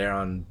there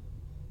on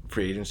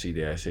free agency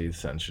day, I say the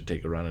Sens should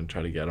take a run and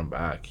try to get him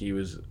back. He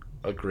was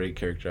a great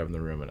character to have in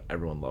the room, and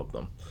everyone loved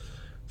him.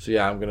 So,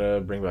 I'm going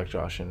to bring back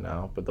Josh in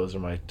now. But those are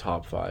my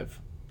top 5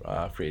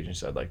 free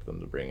agents I'd like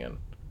them to bring in.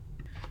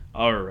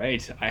 All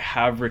right, I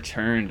have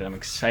returned. I'm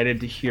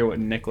excited to hear what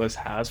Nicholas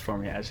has for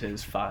me as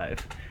his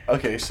 5.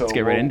 Okay, so let's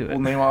get right into it. We'll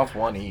name off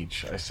one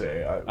each, I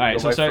say. All right,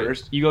 so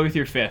first. You go with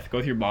your 5th. Go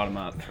with your bottom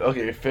up.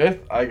 Okay, 5th,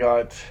 I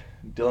got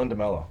Dylan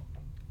DeMello.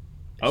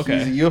 Okay.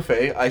 He's a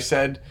UFA. I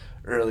said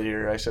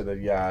earlier,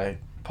 that,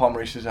 Paul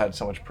Maurice has had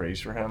so much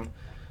praise for him.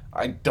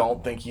 I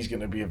don't think he's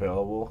going to be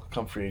available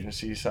come free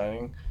agency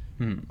signing.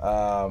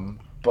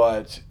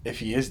 But if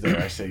he is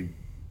there, I say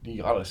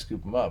you got to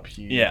scoop him up.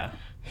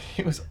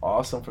 He was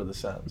awesome for the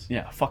Sens.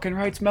 Yeah, fucking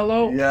rights,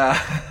 Mello. Yeah.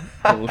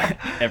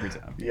 Every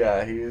time.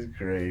 Yeah, he was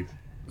great.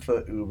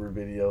 The Uber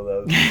video,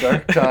 that was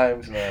dark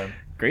times, man.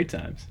 Great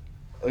times.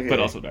 Okay. But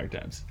also dark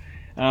times.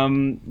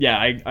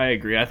 I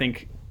agree. I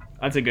think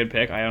that's a good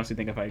pick. I honestly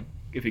think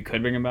if we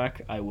could bring him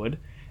back, I would.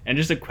 And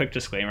just a quick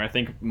disclaimer, I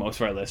think most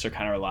of our lists are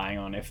kind of relying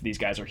on if these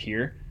guys are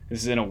here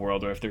This is in a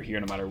world where if they're here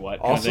no matter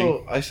what. Kind of thing.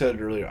 Also, I said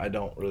earlier, I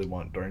don't really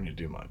want Dorian to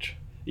do much.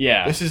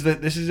 Yeah. This is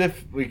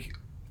if we.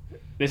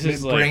 This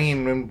is like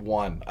bringing in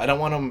one. I don't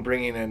want him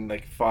bringing in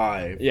like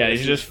 5. Yeah,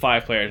 these are just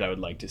 5 players I would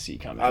like to see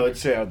coming. I would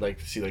say I would like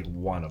to see like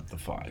one of the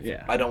 5.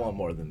 Yeah. I don't want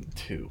more than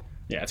 2.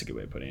 Yeah, that's a good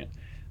way of putting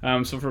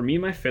it. So for me,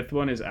 my 5th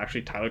one is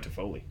actually Tyler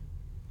Toffoli.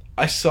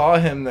 I saw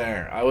him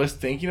there. I was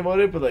thinking about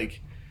it, but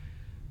like,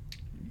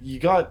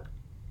 he's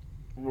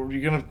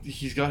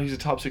a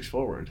top 6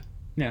 forward.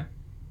 Yeah,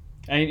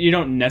 and you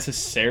don't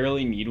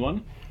necessarily need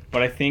one,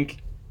 but I think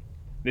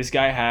this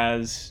guy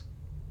has.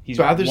 He's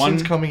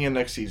Batherson's coming in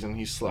next season.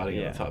 He's slotting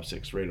in Yeah. the top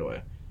 6 right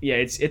away. Yeah,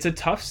 it's a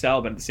tough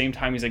sell, but at the same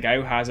time, he's a guy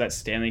who has that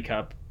Stanley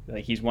Cup.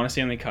 Like he's won a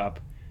Stanley Cup.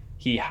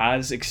 He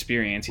has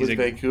experience. He's With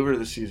Vancouver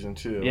this season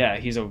too. Yeah,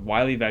 he's a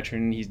wily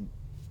veteran.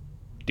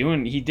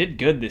 He did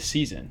good this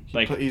season.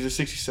 He's a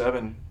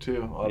 67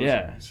 too. Obviously.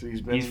 Yeah. So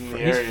he's been in the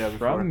area he's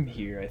before. from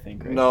here, I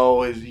think. Right?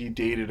 No, he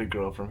dated a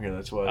girl from here.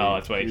 That's why. Oh,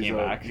 that's why he came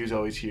back. He was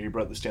always here. He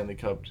brought the Stanley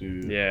Cup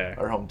to Yeah.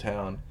 our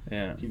hometown.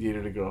 Yeah. He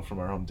dated a girl from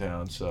our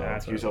hometown, so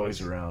That's he was what it always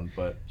was. around.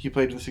 But he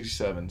played in the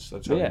 67s.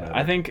 That's how he Yeah, met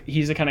I him. think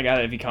he's the kind of guy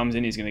that if he comes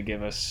in, he's going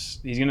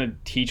to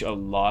teach a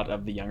lot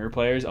of the younger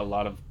players a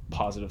lot of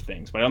positive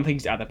things. But I don't think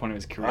he's at that point of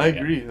his career I yet.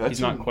 agree. He's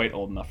not quite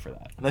old enough for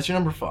that. That's your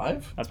number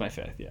 5. That's my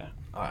 5th, yeah.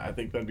 I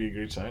think that'd be a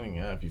great signing.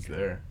 Yeah, if he's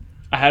there.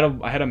 I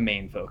had a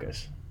main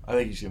focus. I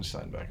think he's gonna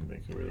sign back in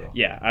Vancouver though.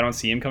 Yeah, I don't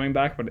see him coming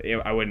back, but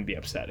I wouldn't be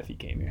upset if he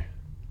came here.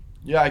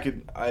 Yeah,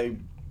 I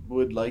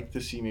would like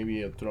to see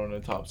maybe thrown in a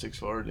top 6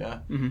 forward. Yeah,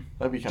 Mhm.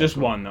 that'd be kind Just of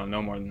cool. one though,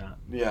 no more than that.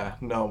 Yeah,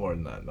 no more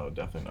than that. No,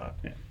 definitely not.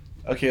 Yeah.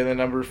 Okay, and then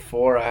number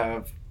 4, I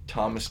have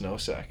Thomas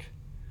Nosek.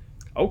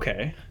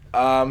 Okay.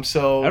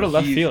 So Out of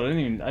left he's- field, I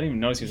didn't even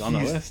notice he was on the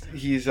list.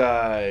 He's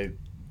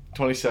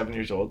 27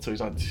 years old, so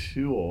he's not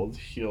too old.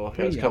 He has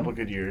a young. couple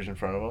good years in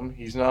front of him.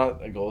 He's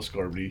not a goal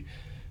scorer, but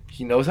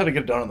he knows how to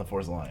get it done on the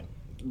 4th line.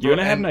 You and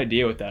I have an And-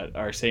 idea with that.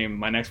 Our same,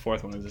 my next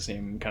 4th one is the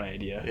same kind of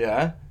idea.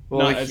 Yeah. Well,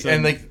 No, like, it's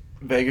and like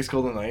Vegas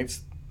Golden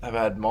Knights have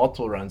had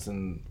multiple runs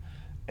in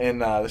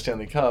the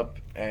Stanley Cup,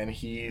 and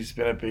he's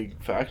been a big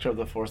factor of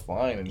the 4th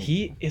line. And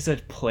He is a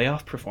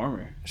playoff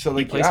performer. so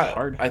like plays yeah,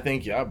 hard. I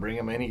think bring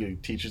him in. He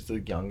teaches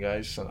the young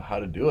guys how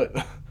to do it.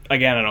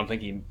 Again, I don't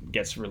think he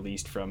gets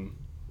released from,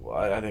 Well,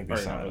 I think they or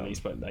signed not him.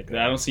 released, but like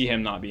Yeah. I don't see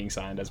him not being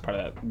signed as part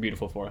of that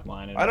beautiful 4th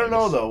line. in I don't know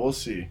Vegas. though. We'll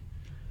see.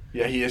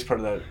 Yeah, he is part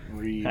of that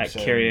Reeves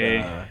and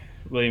Carrier,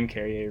 William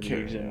Carrier,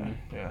 Reeves, and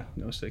yeah.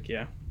 Nosek,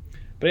 yeah.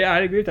 But yeah, I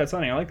agree with that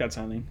signing. I like that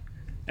signing.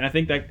 And I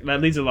think that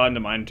leads a lot into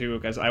mine too,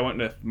 because I went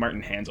with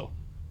Martin Hansel.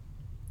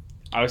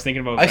 I was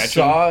thinking about I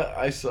veteran.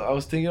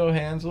 was thinking of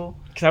Hansel.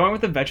 Because I went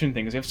with the veteran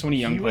thing, because we have so many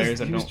young players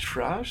that he don't. was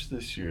trash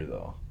this year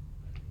though.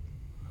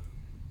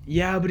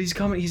 Yeah, but he's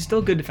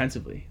still good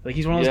defensively. Like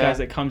he's one of those Yeah. guys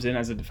that comes in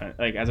as a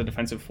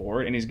defensive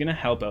forward, and he's gonna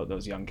help out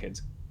those young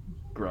kids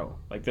grow.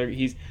 Like I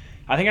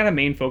think I had a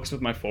main focus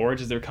with my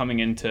forwards is they're coming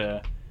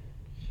into.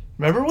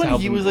 Remember when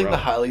help he him was like grow. the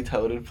highly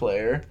touted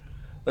player?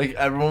 Like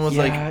everyone was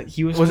Yeah, like,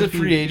 he was it supposed to be-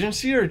 free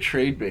agency or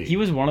trade bait? He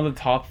was one of the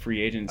top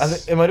free agents. I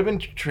think it might have been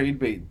trade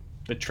bait.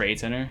 The trade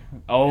center.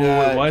 Oh,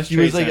 Yeah, it was. he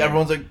trade was like center.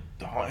 everyone's like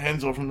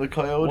Hansel from the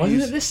Coyotes.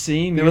 Wasn't it the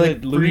same they year were,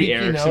 that like, Louis freaking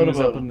Erickson out was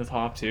up about- in the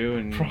top 2,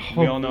 and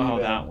we all know how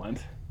Probably, that man.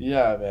 went.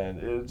 Yeah,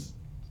 man.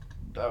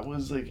 That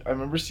was like I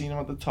remember seeing him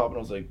at the top and I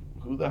was like,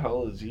 who the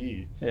hell is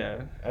he?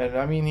 Yeah, And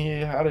I mean, he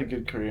had a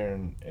good career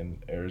in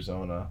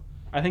Arizona.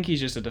 I think he's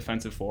just a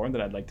defensive forward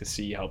that I'd like to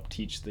see help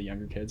teach the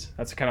younger kids.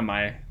 That's kind of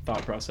my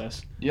thought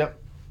process, Yep,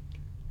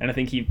 and I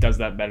think he does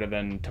that better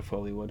than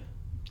Toffoli would.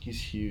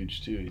 he's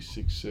huge too. He's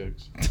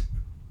 6'6".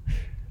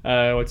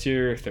 What's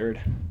your 3rd?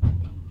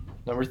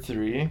 Number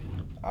 3,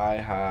 I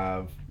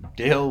have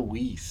Dale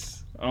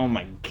Weiss. Oh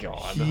my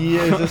god. He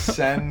is a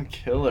send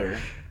killer,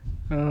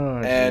 Oh,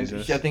 and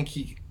Jesus. I think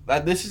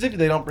this is if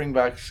they don't bring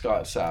back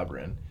Scott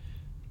Sabrin.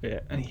 Yeah.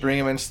 Bring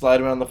him in, slide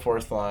him in on the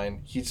 4th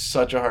line. He's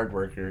such a hard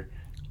worker,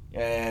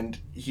 and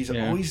he's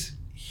Yeah.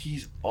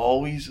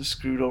 always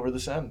screwed over the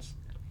Sens.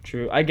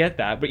 True, I get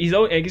that, but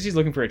I guess he's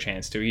looking for a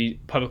chance too. He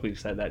publicly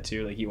said that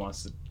too, like he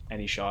wants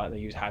any shot. Like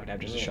he was happy to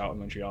have just a Yeah. shot with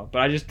Montreal.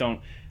 But I just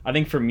don't. I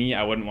think for me,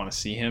 I wouldn't want to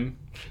see him.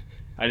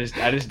 I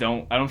just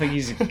don't. I don't think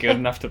he's good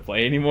enough to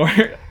play anymore.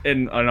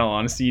 In all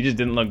honesty, he just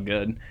didn't look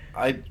good.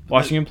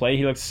 Watching him play,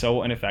 he looked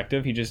so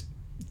ineffective. He just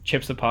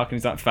chips the puck and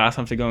he's not fast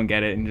enough to go and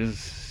get it, and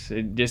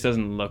it just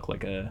doesn't look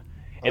like a.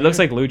 It looks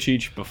like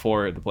Lucic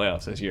before the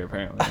playoffs this year,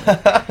 apparently.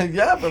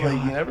 Yeah, but like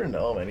you never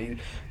know, man.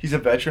 He's a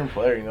veteran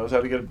player. He knows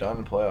how to get it done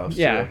in playoffs.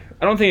 Yeah, too.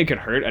 I don't think it could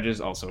hurt.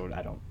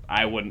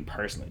 I wouldn't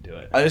personally do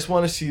it. I just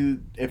want to see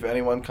if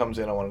anyone comes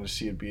in. I wanted to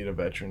see it be a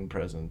veteran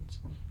presence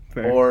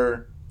Fair.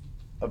 or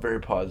a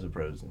very positive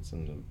presence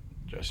in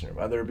the dressing room.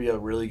 Either be a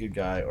really good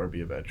guy or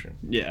be a veteran.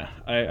 Yeah,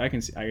 I can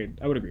see. I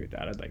would agree with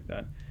that. I'd like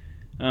that.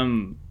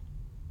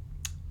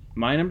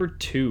 My number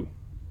 2,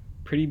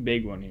 pretty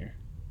big one here.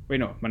 Wait,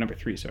 no, my number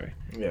 3. Sorry,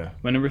 Yeah,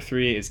 my number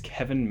 3 is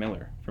Kevin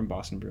Miller from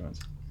Boston Bruins.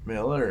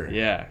 Miller.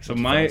 Yeah, so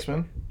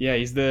Defenseman?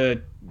 he's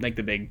the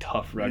big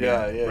tough rugged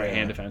right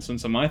hand defenseman.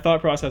 So my thought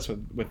process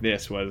with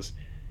this was Same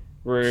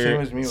we're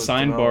as me with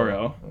sign Deneau.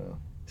 Boro, Yeah.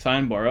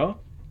 sign Boro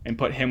and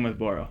put him with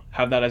Boro.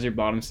 Have that as your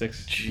bottom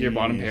six, your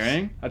bottom Jeez.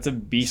 pairing. That's a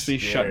beastly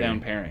Scary. shutdown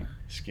pairing,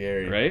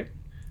 Scary. right?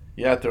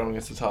 Yeah, throw him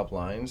against the top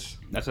lines.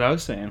 That's what I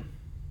was saying.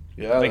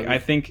 Yeah. Like I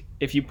think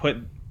if you put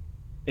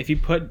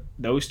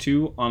those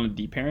two on a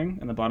D pairing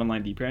and the bottom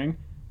line D pairing,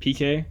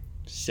 PK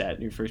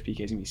set. Your first PK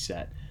is gonna be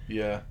set,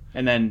 Yeah.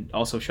 and then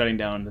also shutting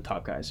down the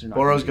top guys.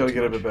 Boro's got to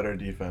get a bit better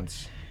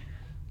defense.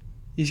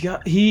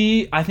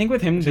 I think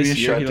with him To be a this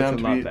year he looks shutdown, a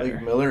to lot be better.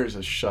 like Miller is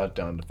a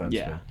shutdown defenseman.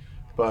 Yeah.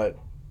 But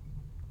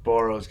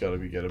Boro's got to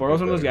be getting. Boro's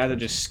one of those guys that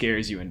just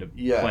scares you into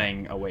Yeah.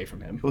 playing away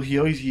from him. Well, he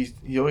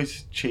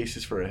always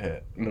chases for a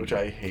hit, which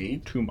I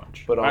hate. Too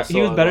much. But also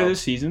he was better I love-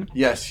 this season.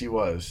 Yes, he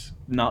was.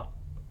 Not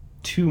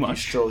too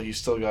much. He's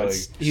still got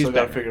He's to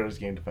better. figure out his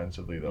game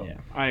defensively though. Yeah,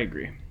 I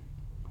agree.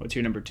 What's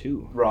your number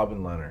 2?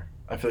 Robin Leonard.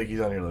 I feel like he's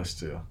on your list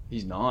too.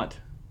 He's not.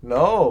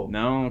 No.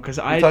 No, because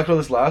We talked about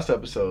this last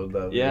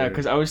episode. Yeah,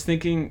 because I was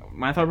thinking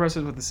my thought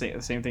process with the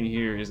same thing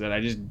here is that I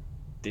just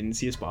didn't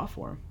see a spot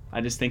for him. I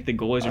just think the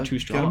goalies are too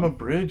Get him a strong.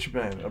 bridge,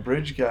 man. A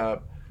bridge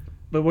gap.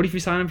 But what if you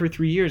sign him for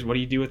 3 years? What do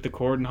you do with the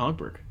Cord and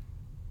Hogberg?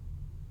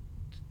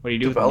 What do you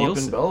do with Develop in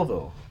Nielsen?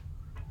 Belleville.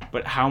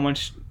 But how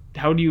much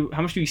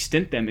do you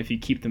stint them if you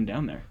keep them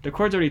down there? The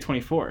Cord's already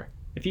 24.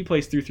 If he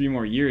plays through 3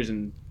 more years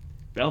in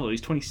Belleville,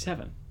 he's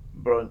 27.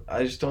 Bro,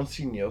 I just don't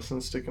see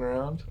Nielsen sticking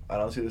around. I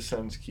don't see the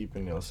Sens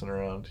keeping Nielsen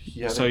around.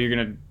 So you're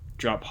gonna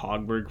drop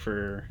Hogberg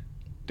for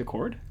the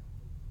Cord?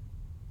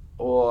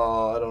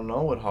 Well, I don't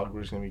know what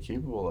Hogberg's going to be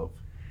capable of.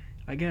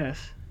 I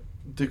guess.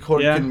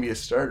 Decord Yeah. can be a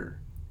starter.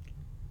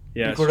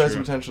 Yeah, Decord has the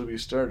true. potential to be a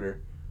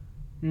starter.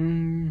 I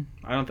don't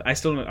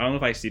know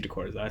if I see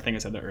Decord. I think I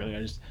said that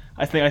earlier.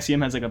 I think I see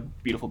him as like a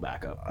beautiful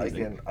backup. I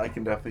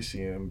can definitely see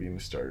him being a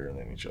starter in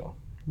the NHL.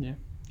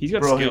 He's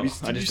got Bro, skills.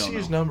 did I you just see don't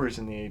his know. numbers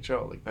in the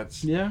AHL? Like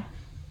that's Yeah,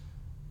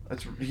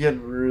 he had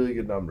really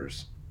good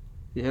numbers.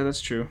 yeah,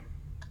 that's true.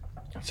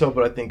 So,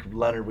 but I think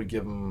Leonard would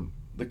give him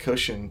the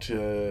cushion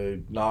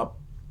to not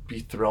be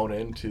thrown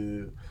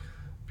into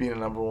being a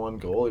number one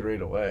goalie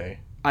right away.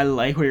 I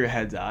like where your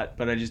head's at,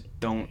 but I just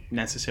don't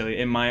necessarily,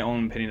 in my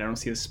own opinion, I don't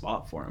see a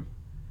spot for him.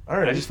 All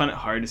right, I just find it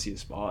hard to see a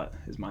spot.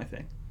 Is my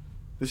thing.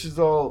 this is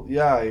all.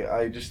 Yeah,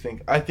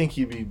 I think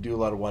he'd do a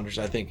lot of wonders.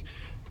 I think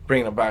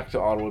bringing him back to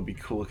Ottawa would be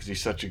cool because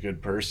he's such a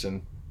good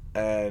person,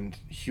 and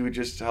he would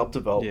just help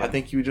develop. Yeah. I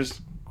think he would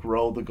just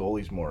grow the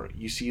goalies more.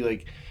 You see,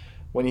 like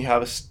when you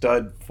have a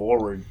stud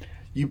forward,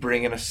 you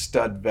bring in a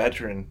stud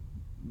veteran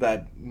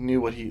that knew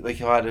what he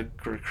had a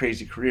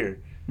crazy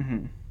career.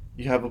 Mm-hmm.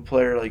 You have a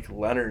player like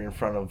Leonard in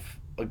front of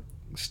a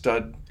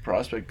stud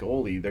prospect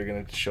goalie. They're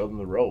gonna show them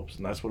the ropes,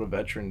 and that's what a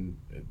veteran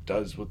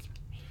does with.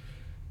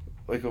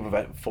 Like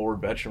a forward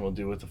veteran will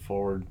do with a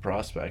forward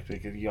prospect.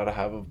 Like you gotta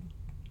have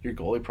your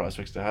goalie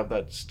prospects to have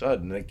that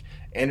stud, and like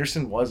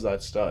Anderson was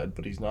that stud,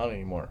 but he's not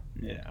anymore.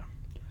 Yeah.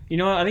 You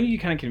know what? I think you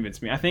kind of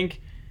convinced me. I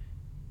think,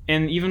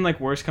 and even like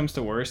worst comes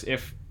to worst,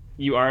 if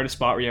you are at a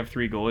spot where you have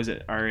 3 goalies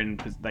that are in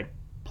like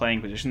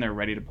playing position, they're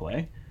ready to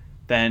play,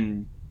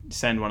 then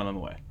send one of them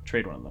away,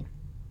 trade one of them.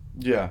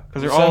 Yeah, 'Cause the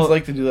they're Sens all-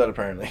 like to do that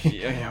apparently.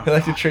 Yeah. They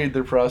like to trade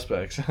their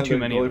prospects, Too their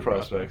many goalie of the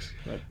prospects.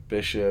 But,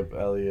 Bishop,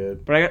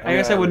 Elliott. but I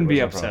guess I wouldn't be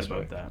Elliott was a upset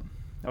about prospect.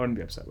 that. I wouldn't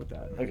be upset with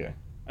that. Okay.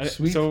 I-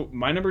 Sweet. So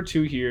my number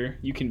 2 here,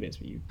 you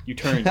convinced me. You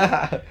turned.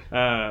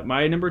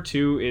 My number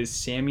 2 is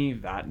Sammy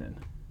Vatanen.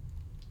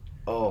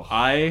 Oh,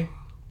 I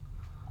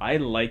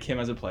like him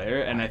as a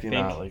player, and I do think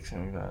not like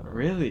Sammy Vatanen.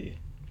 really.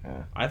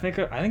 Yeah. I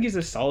think he's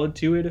a solid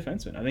 2-way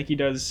defenseman. I think he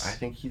does. I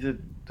think he's a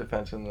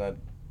defenseman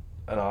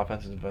an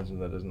offensive defenseman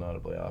that doesn't know how to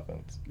play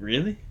offense.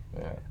 Really?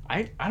 Yeah.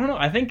 I don't know.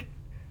 I think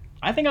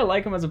I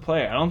like him as a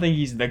player. I don't think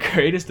he's the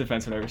greatest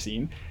defenseman I've ever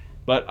seen,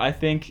 but I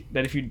think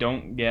that if you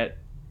don't get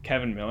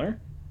Kevin Miller,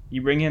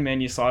 you bring him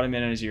in, you slot him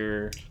in as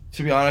your.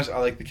 To be honest, I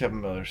like the Kevin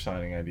Miller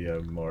signing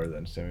idea more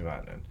than Sammy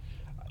Vatanen.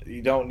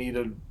 You don't need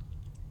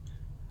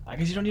I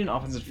guess you don't need an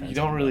offensive defenseman. You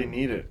don't really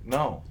need it.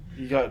 No.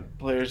 You got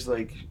players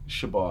like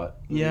Shabbat.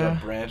 Yeah. You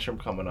got Branstrom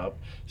coming up.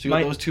 So you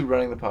got those two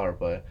running the power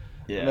play.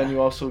 Yeah. And then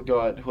you also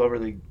got whoever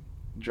they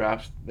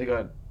draft.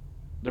 They're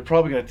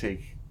probably going to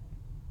take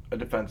a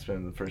defenseman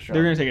in the first round.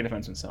 They're gonna take a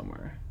defenseman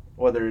somewhere.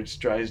 Whether it's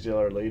Drysdale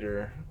or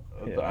later,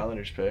 the Yeah.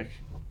 Islanders pick.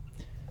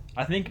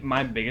 I think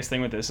my biggest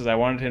thing with this is I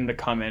wanted him to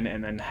come in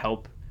and then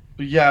help.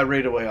 But yeah,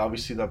 right away.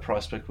 Obviously, that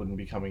prospect wouldn't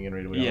be coming in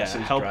right away. Yeah, Unless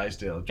it's help-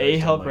 Drysdale. A, Drysdale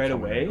help might right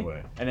come in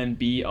away, and then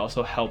B,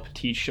 also help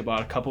teach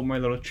Shabbat a couple more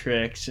little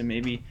tricks, and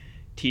maybe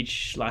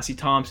teach Lassie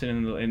Thompson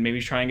and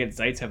maybe try and get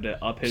Zaitsev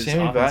to up his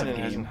Sammy offensive Vatanen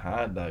game. hasn't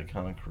had that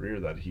kind of career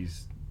that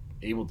he's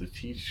able to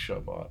teach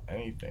Shabbat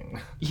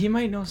anything. He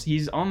might know.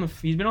 He's been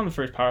on the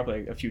first power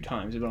play a few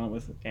times. He's been on it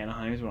with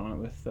Anaheim. He's been on it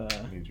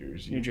with New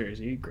Jersey. New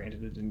Jersey.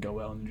 Granted, it didn't go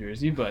well in New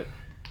Jersey, but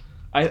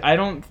I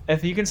don't.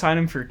 If you can sign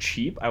him for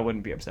cheap, I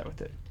wouldn't be upset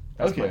with it.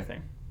 That's my Okay.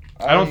 thing.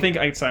 I don't think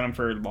I'd sign him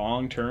for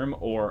long term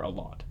or a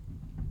lot.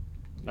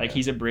 Like Yeah.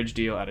 he's a bridge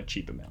deal at a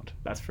cheap amount.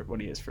 That's what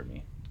he is for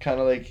me. kind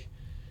of like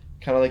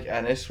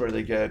Ennis, where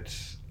they get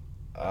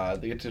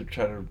to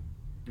try to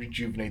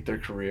rejuvenate their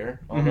career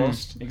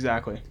almost.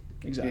 Exactly.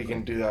 You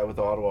can do that with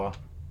Ottawa,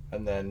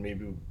 and then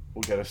maybe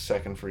we'll get a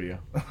second for you.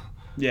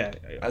 Yeah,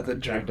 at the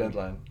trade exactly.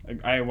 deadline.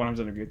 I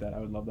 100% agree with that. I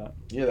would love that.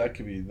 Yeah, that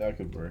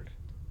could work.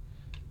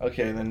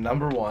 Okay, and then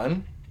number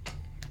 1.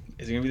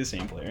 Is it gonna be the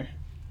same player?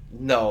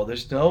 No,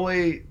 there's no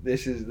way.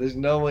 There's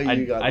no way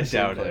you got the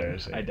same doubt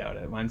players. it. I doubt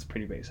it. Mine's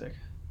pretty basic.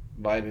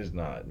 Mine is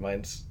not.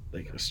 Mine's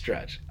like a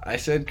stretch. I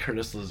said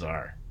Curtis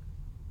Lazar.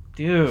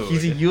 Dude.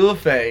 He's a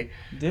UFA.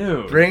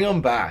 Dude. Bring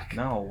him back.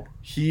 No.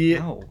 He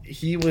No.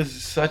 he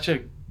was such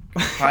a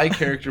high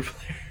character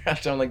player. I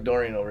sound like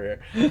Dorian over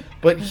here.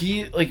 But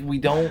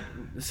the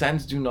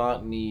Sens do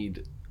not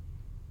need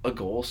a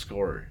goal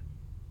scorer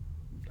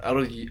out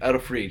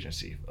of free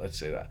agency. Let's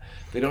say that.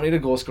 They don't need a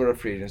goal scorer out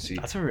of free agency.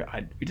 That's where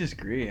we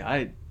disagree.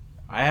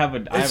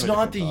 It's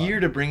not the year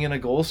to bring in a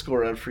goal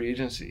scorer out of free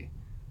agency.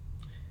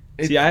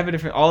 See, I have a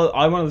different.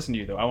 I want to listen to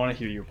you though. I want to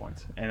hear your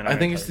points. And then I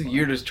think it's the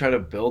year to try to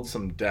build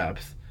some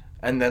depth,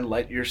 and then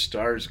let your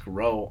stars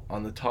grow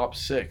on the top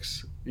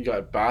 6. You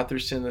got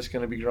Batherson that's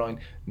going to be growing.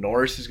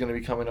 Norris is going to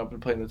be coming up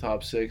and playing the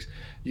top 6.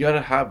 You got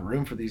to have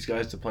room for these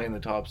guys to play in the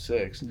top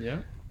 6. Yeah.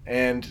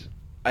 And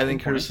I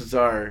think Curtis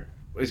Lazar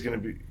is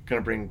going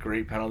to bring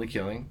great penalty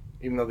killing,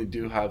 even though they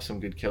do have some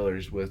good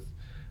killers with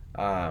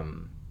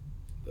Duclair.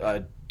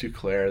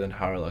 Then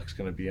Harlock's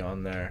going to be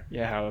on there.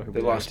 Yeah, they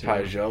lost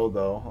Pajot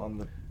though on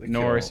the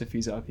Norris. kill. If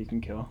he's up, he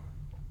can kill.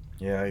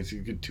 Yeah, he's a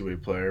good two-way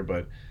player,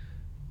 but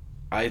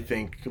I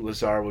think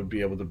Lazar would be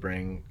able to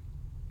bring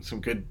some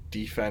good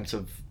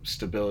defensive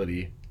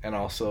stability, and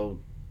also,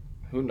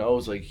 who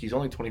knows? Like, he's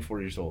only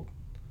 24 years old.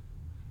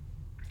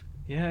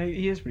 Yeah,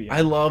 he is pretty young.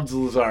 I loved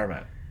Lazar,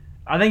 man.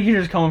 I think you're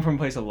just coming from a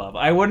place of love.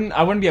 I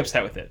wouldn't be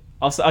upset with it.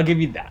 I'll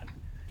give you that.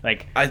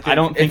 Like, I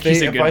don't think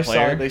he's a good player. If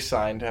I saw they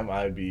signed him,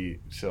 I'd be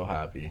so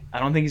happy. I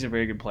don't think he's a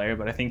very good player,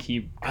 but I think he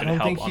could help. I don't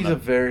think he's a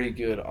very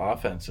good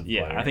offensive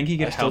player. Yeah, I think he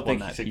could help on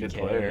that he's a good PK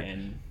player.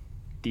 and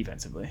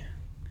defensively.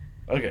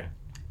 Okay.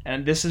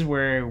 And this is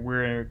where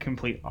we're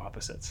complete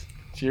opposites.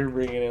 So you're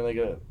bringing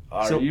in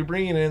are you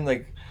bringing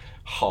in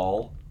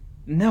Hall?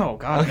 No,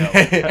 God,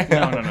 okay.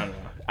 No.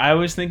 I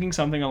was thinking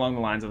something along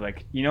the lines of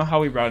how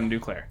we brought in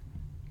Duclair.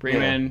 Bring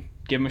him in,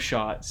 give him a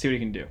shot, see what he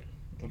can do.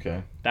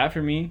 Okay. That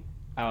for me,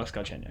 Alex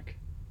Galchenyuk.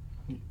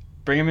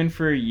 Bring him in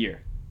for a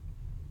year.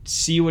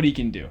 See what he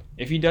can do.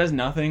 If he does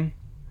nothing,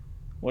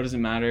 what does it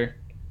matter?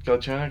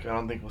 Galchenyuk, I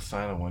don't think will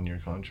sign a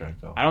 1-year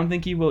contract though. I don't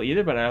think he will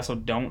either, but I also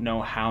don't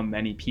know how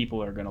many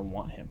people are going to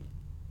want him.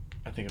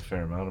 I think a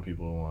fair amount of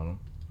people will want him.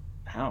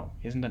 How?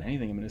 He hasn't done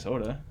anything in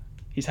Minnesota.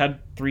 He's had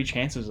 3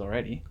 chances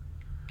already.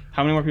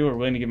 How many more people are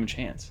willing to give him a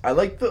chance? I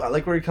like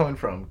where you're coming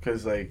from,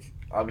 because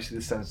obviously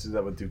the Sens do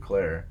that with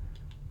Duclair.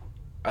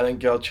 I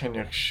think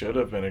Galchenyuk should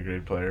have been a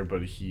great player,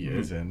 but he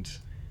isn't,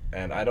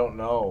 and I don't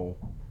know.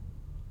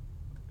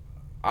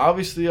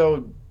 Obviously, I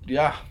would,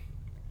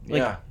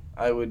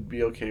 I would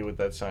be okay with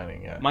that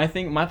signing. Yeah. My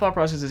thought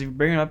process is if you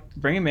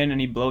bring him in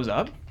and he blows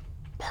up,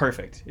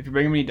 perfect. If you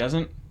bring him and he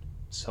doesn't,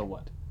 so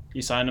what?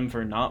 You signed him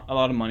for not a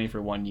lot of money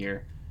for 1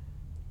 year.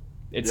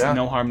 It's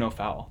no harm, no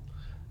foul.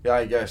 Yeah,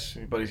 I guess,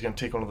 but he's gonna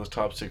take one of those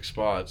top 6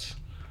 spots.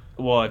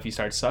 Well, if he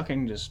starts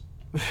sucking, just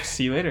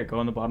see you later. Go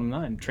on the bottom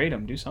 9, trade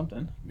him, do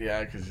something.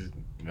 Yeah, because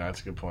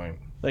that's a good point.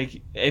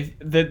 If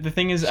the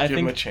thing is, just I give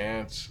think him a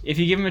chance. If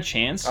you give him a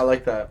chance, I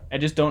like that. I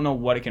just don't know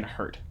what it can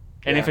hurt.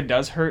 And if it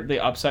does hurt, the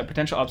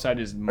potential upside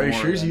is more. Are you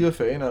sure he's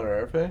UFA, not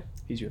RFA?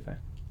 He's UFA.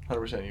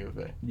 100%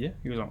 UFA. Yeah,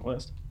 he was on the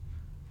list.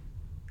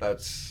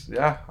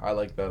 I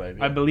like that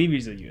idea. I believe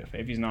he's a UFA.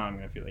 If he's not, I'm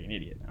gonna feel like an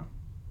idiot now.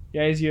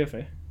 Yeah, he's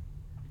UFA.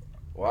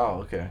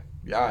 Wow. Okay.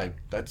 Yeah,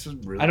 that's a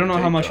really. I don't know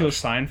how much Josh. he was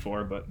signed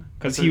for, but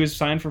because he was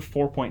signed for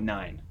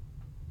 4.9.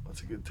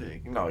 That's a good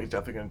take. No, he's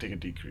definitely gonna take a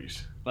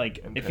decrease.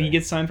 If he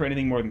gets signed for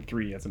anything more than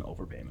 3, that's an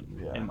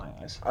overpayment in my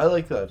eyes. I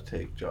like that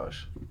take,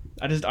 Josh.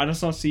 I just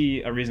don't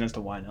see a reason as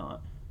to why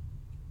not.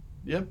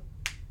 Yep.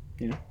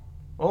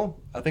 Well,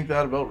 I think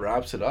that about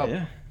wraps it up.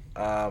 Yeah.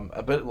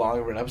 A bit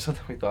longer of an episode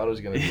than we thought it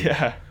was gonna be.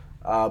 Yeah.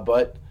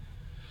 But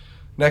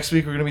next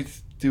week we're gonna be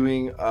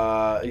doing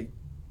a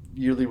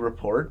yearly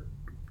report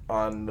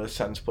on the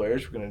Sens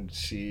players. We're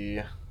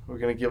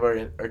gonna give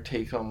our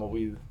take on what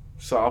we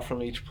saw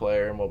from each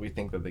player and what we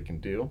think that they can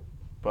do.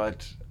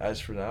 But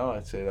as for now,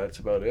 I'd say that's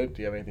about it.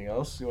 Do you have anything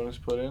else you want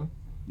to put in?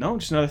 No,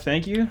 just another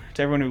thank you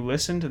to everyone who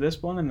listened to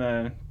this one and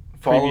the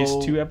previous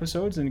 2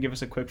 episodes, and give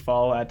us a quick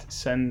follow at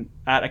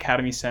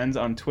Academy Sens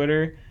on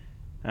Twitter,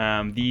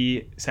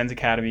 the Sens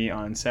Academy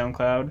on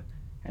SoundCloud,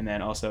 and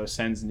then also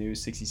Sens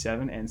News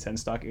 67 and Sens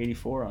Stock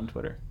 84 on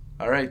Twitter.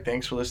 All right,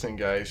 thanks for listening,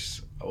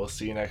 guys. I will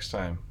see you next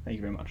time. Thank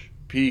you very much.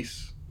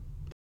 Peace.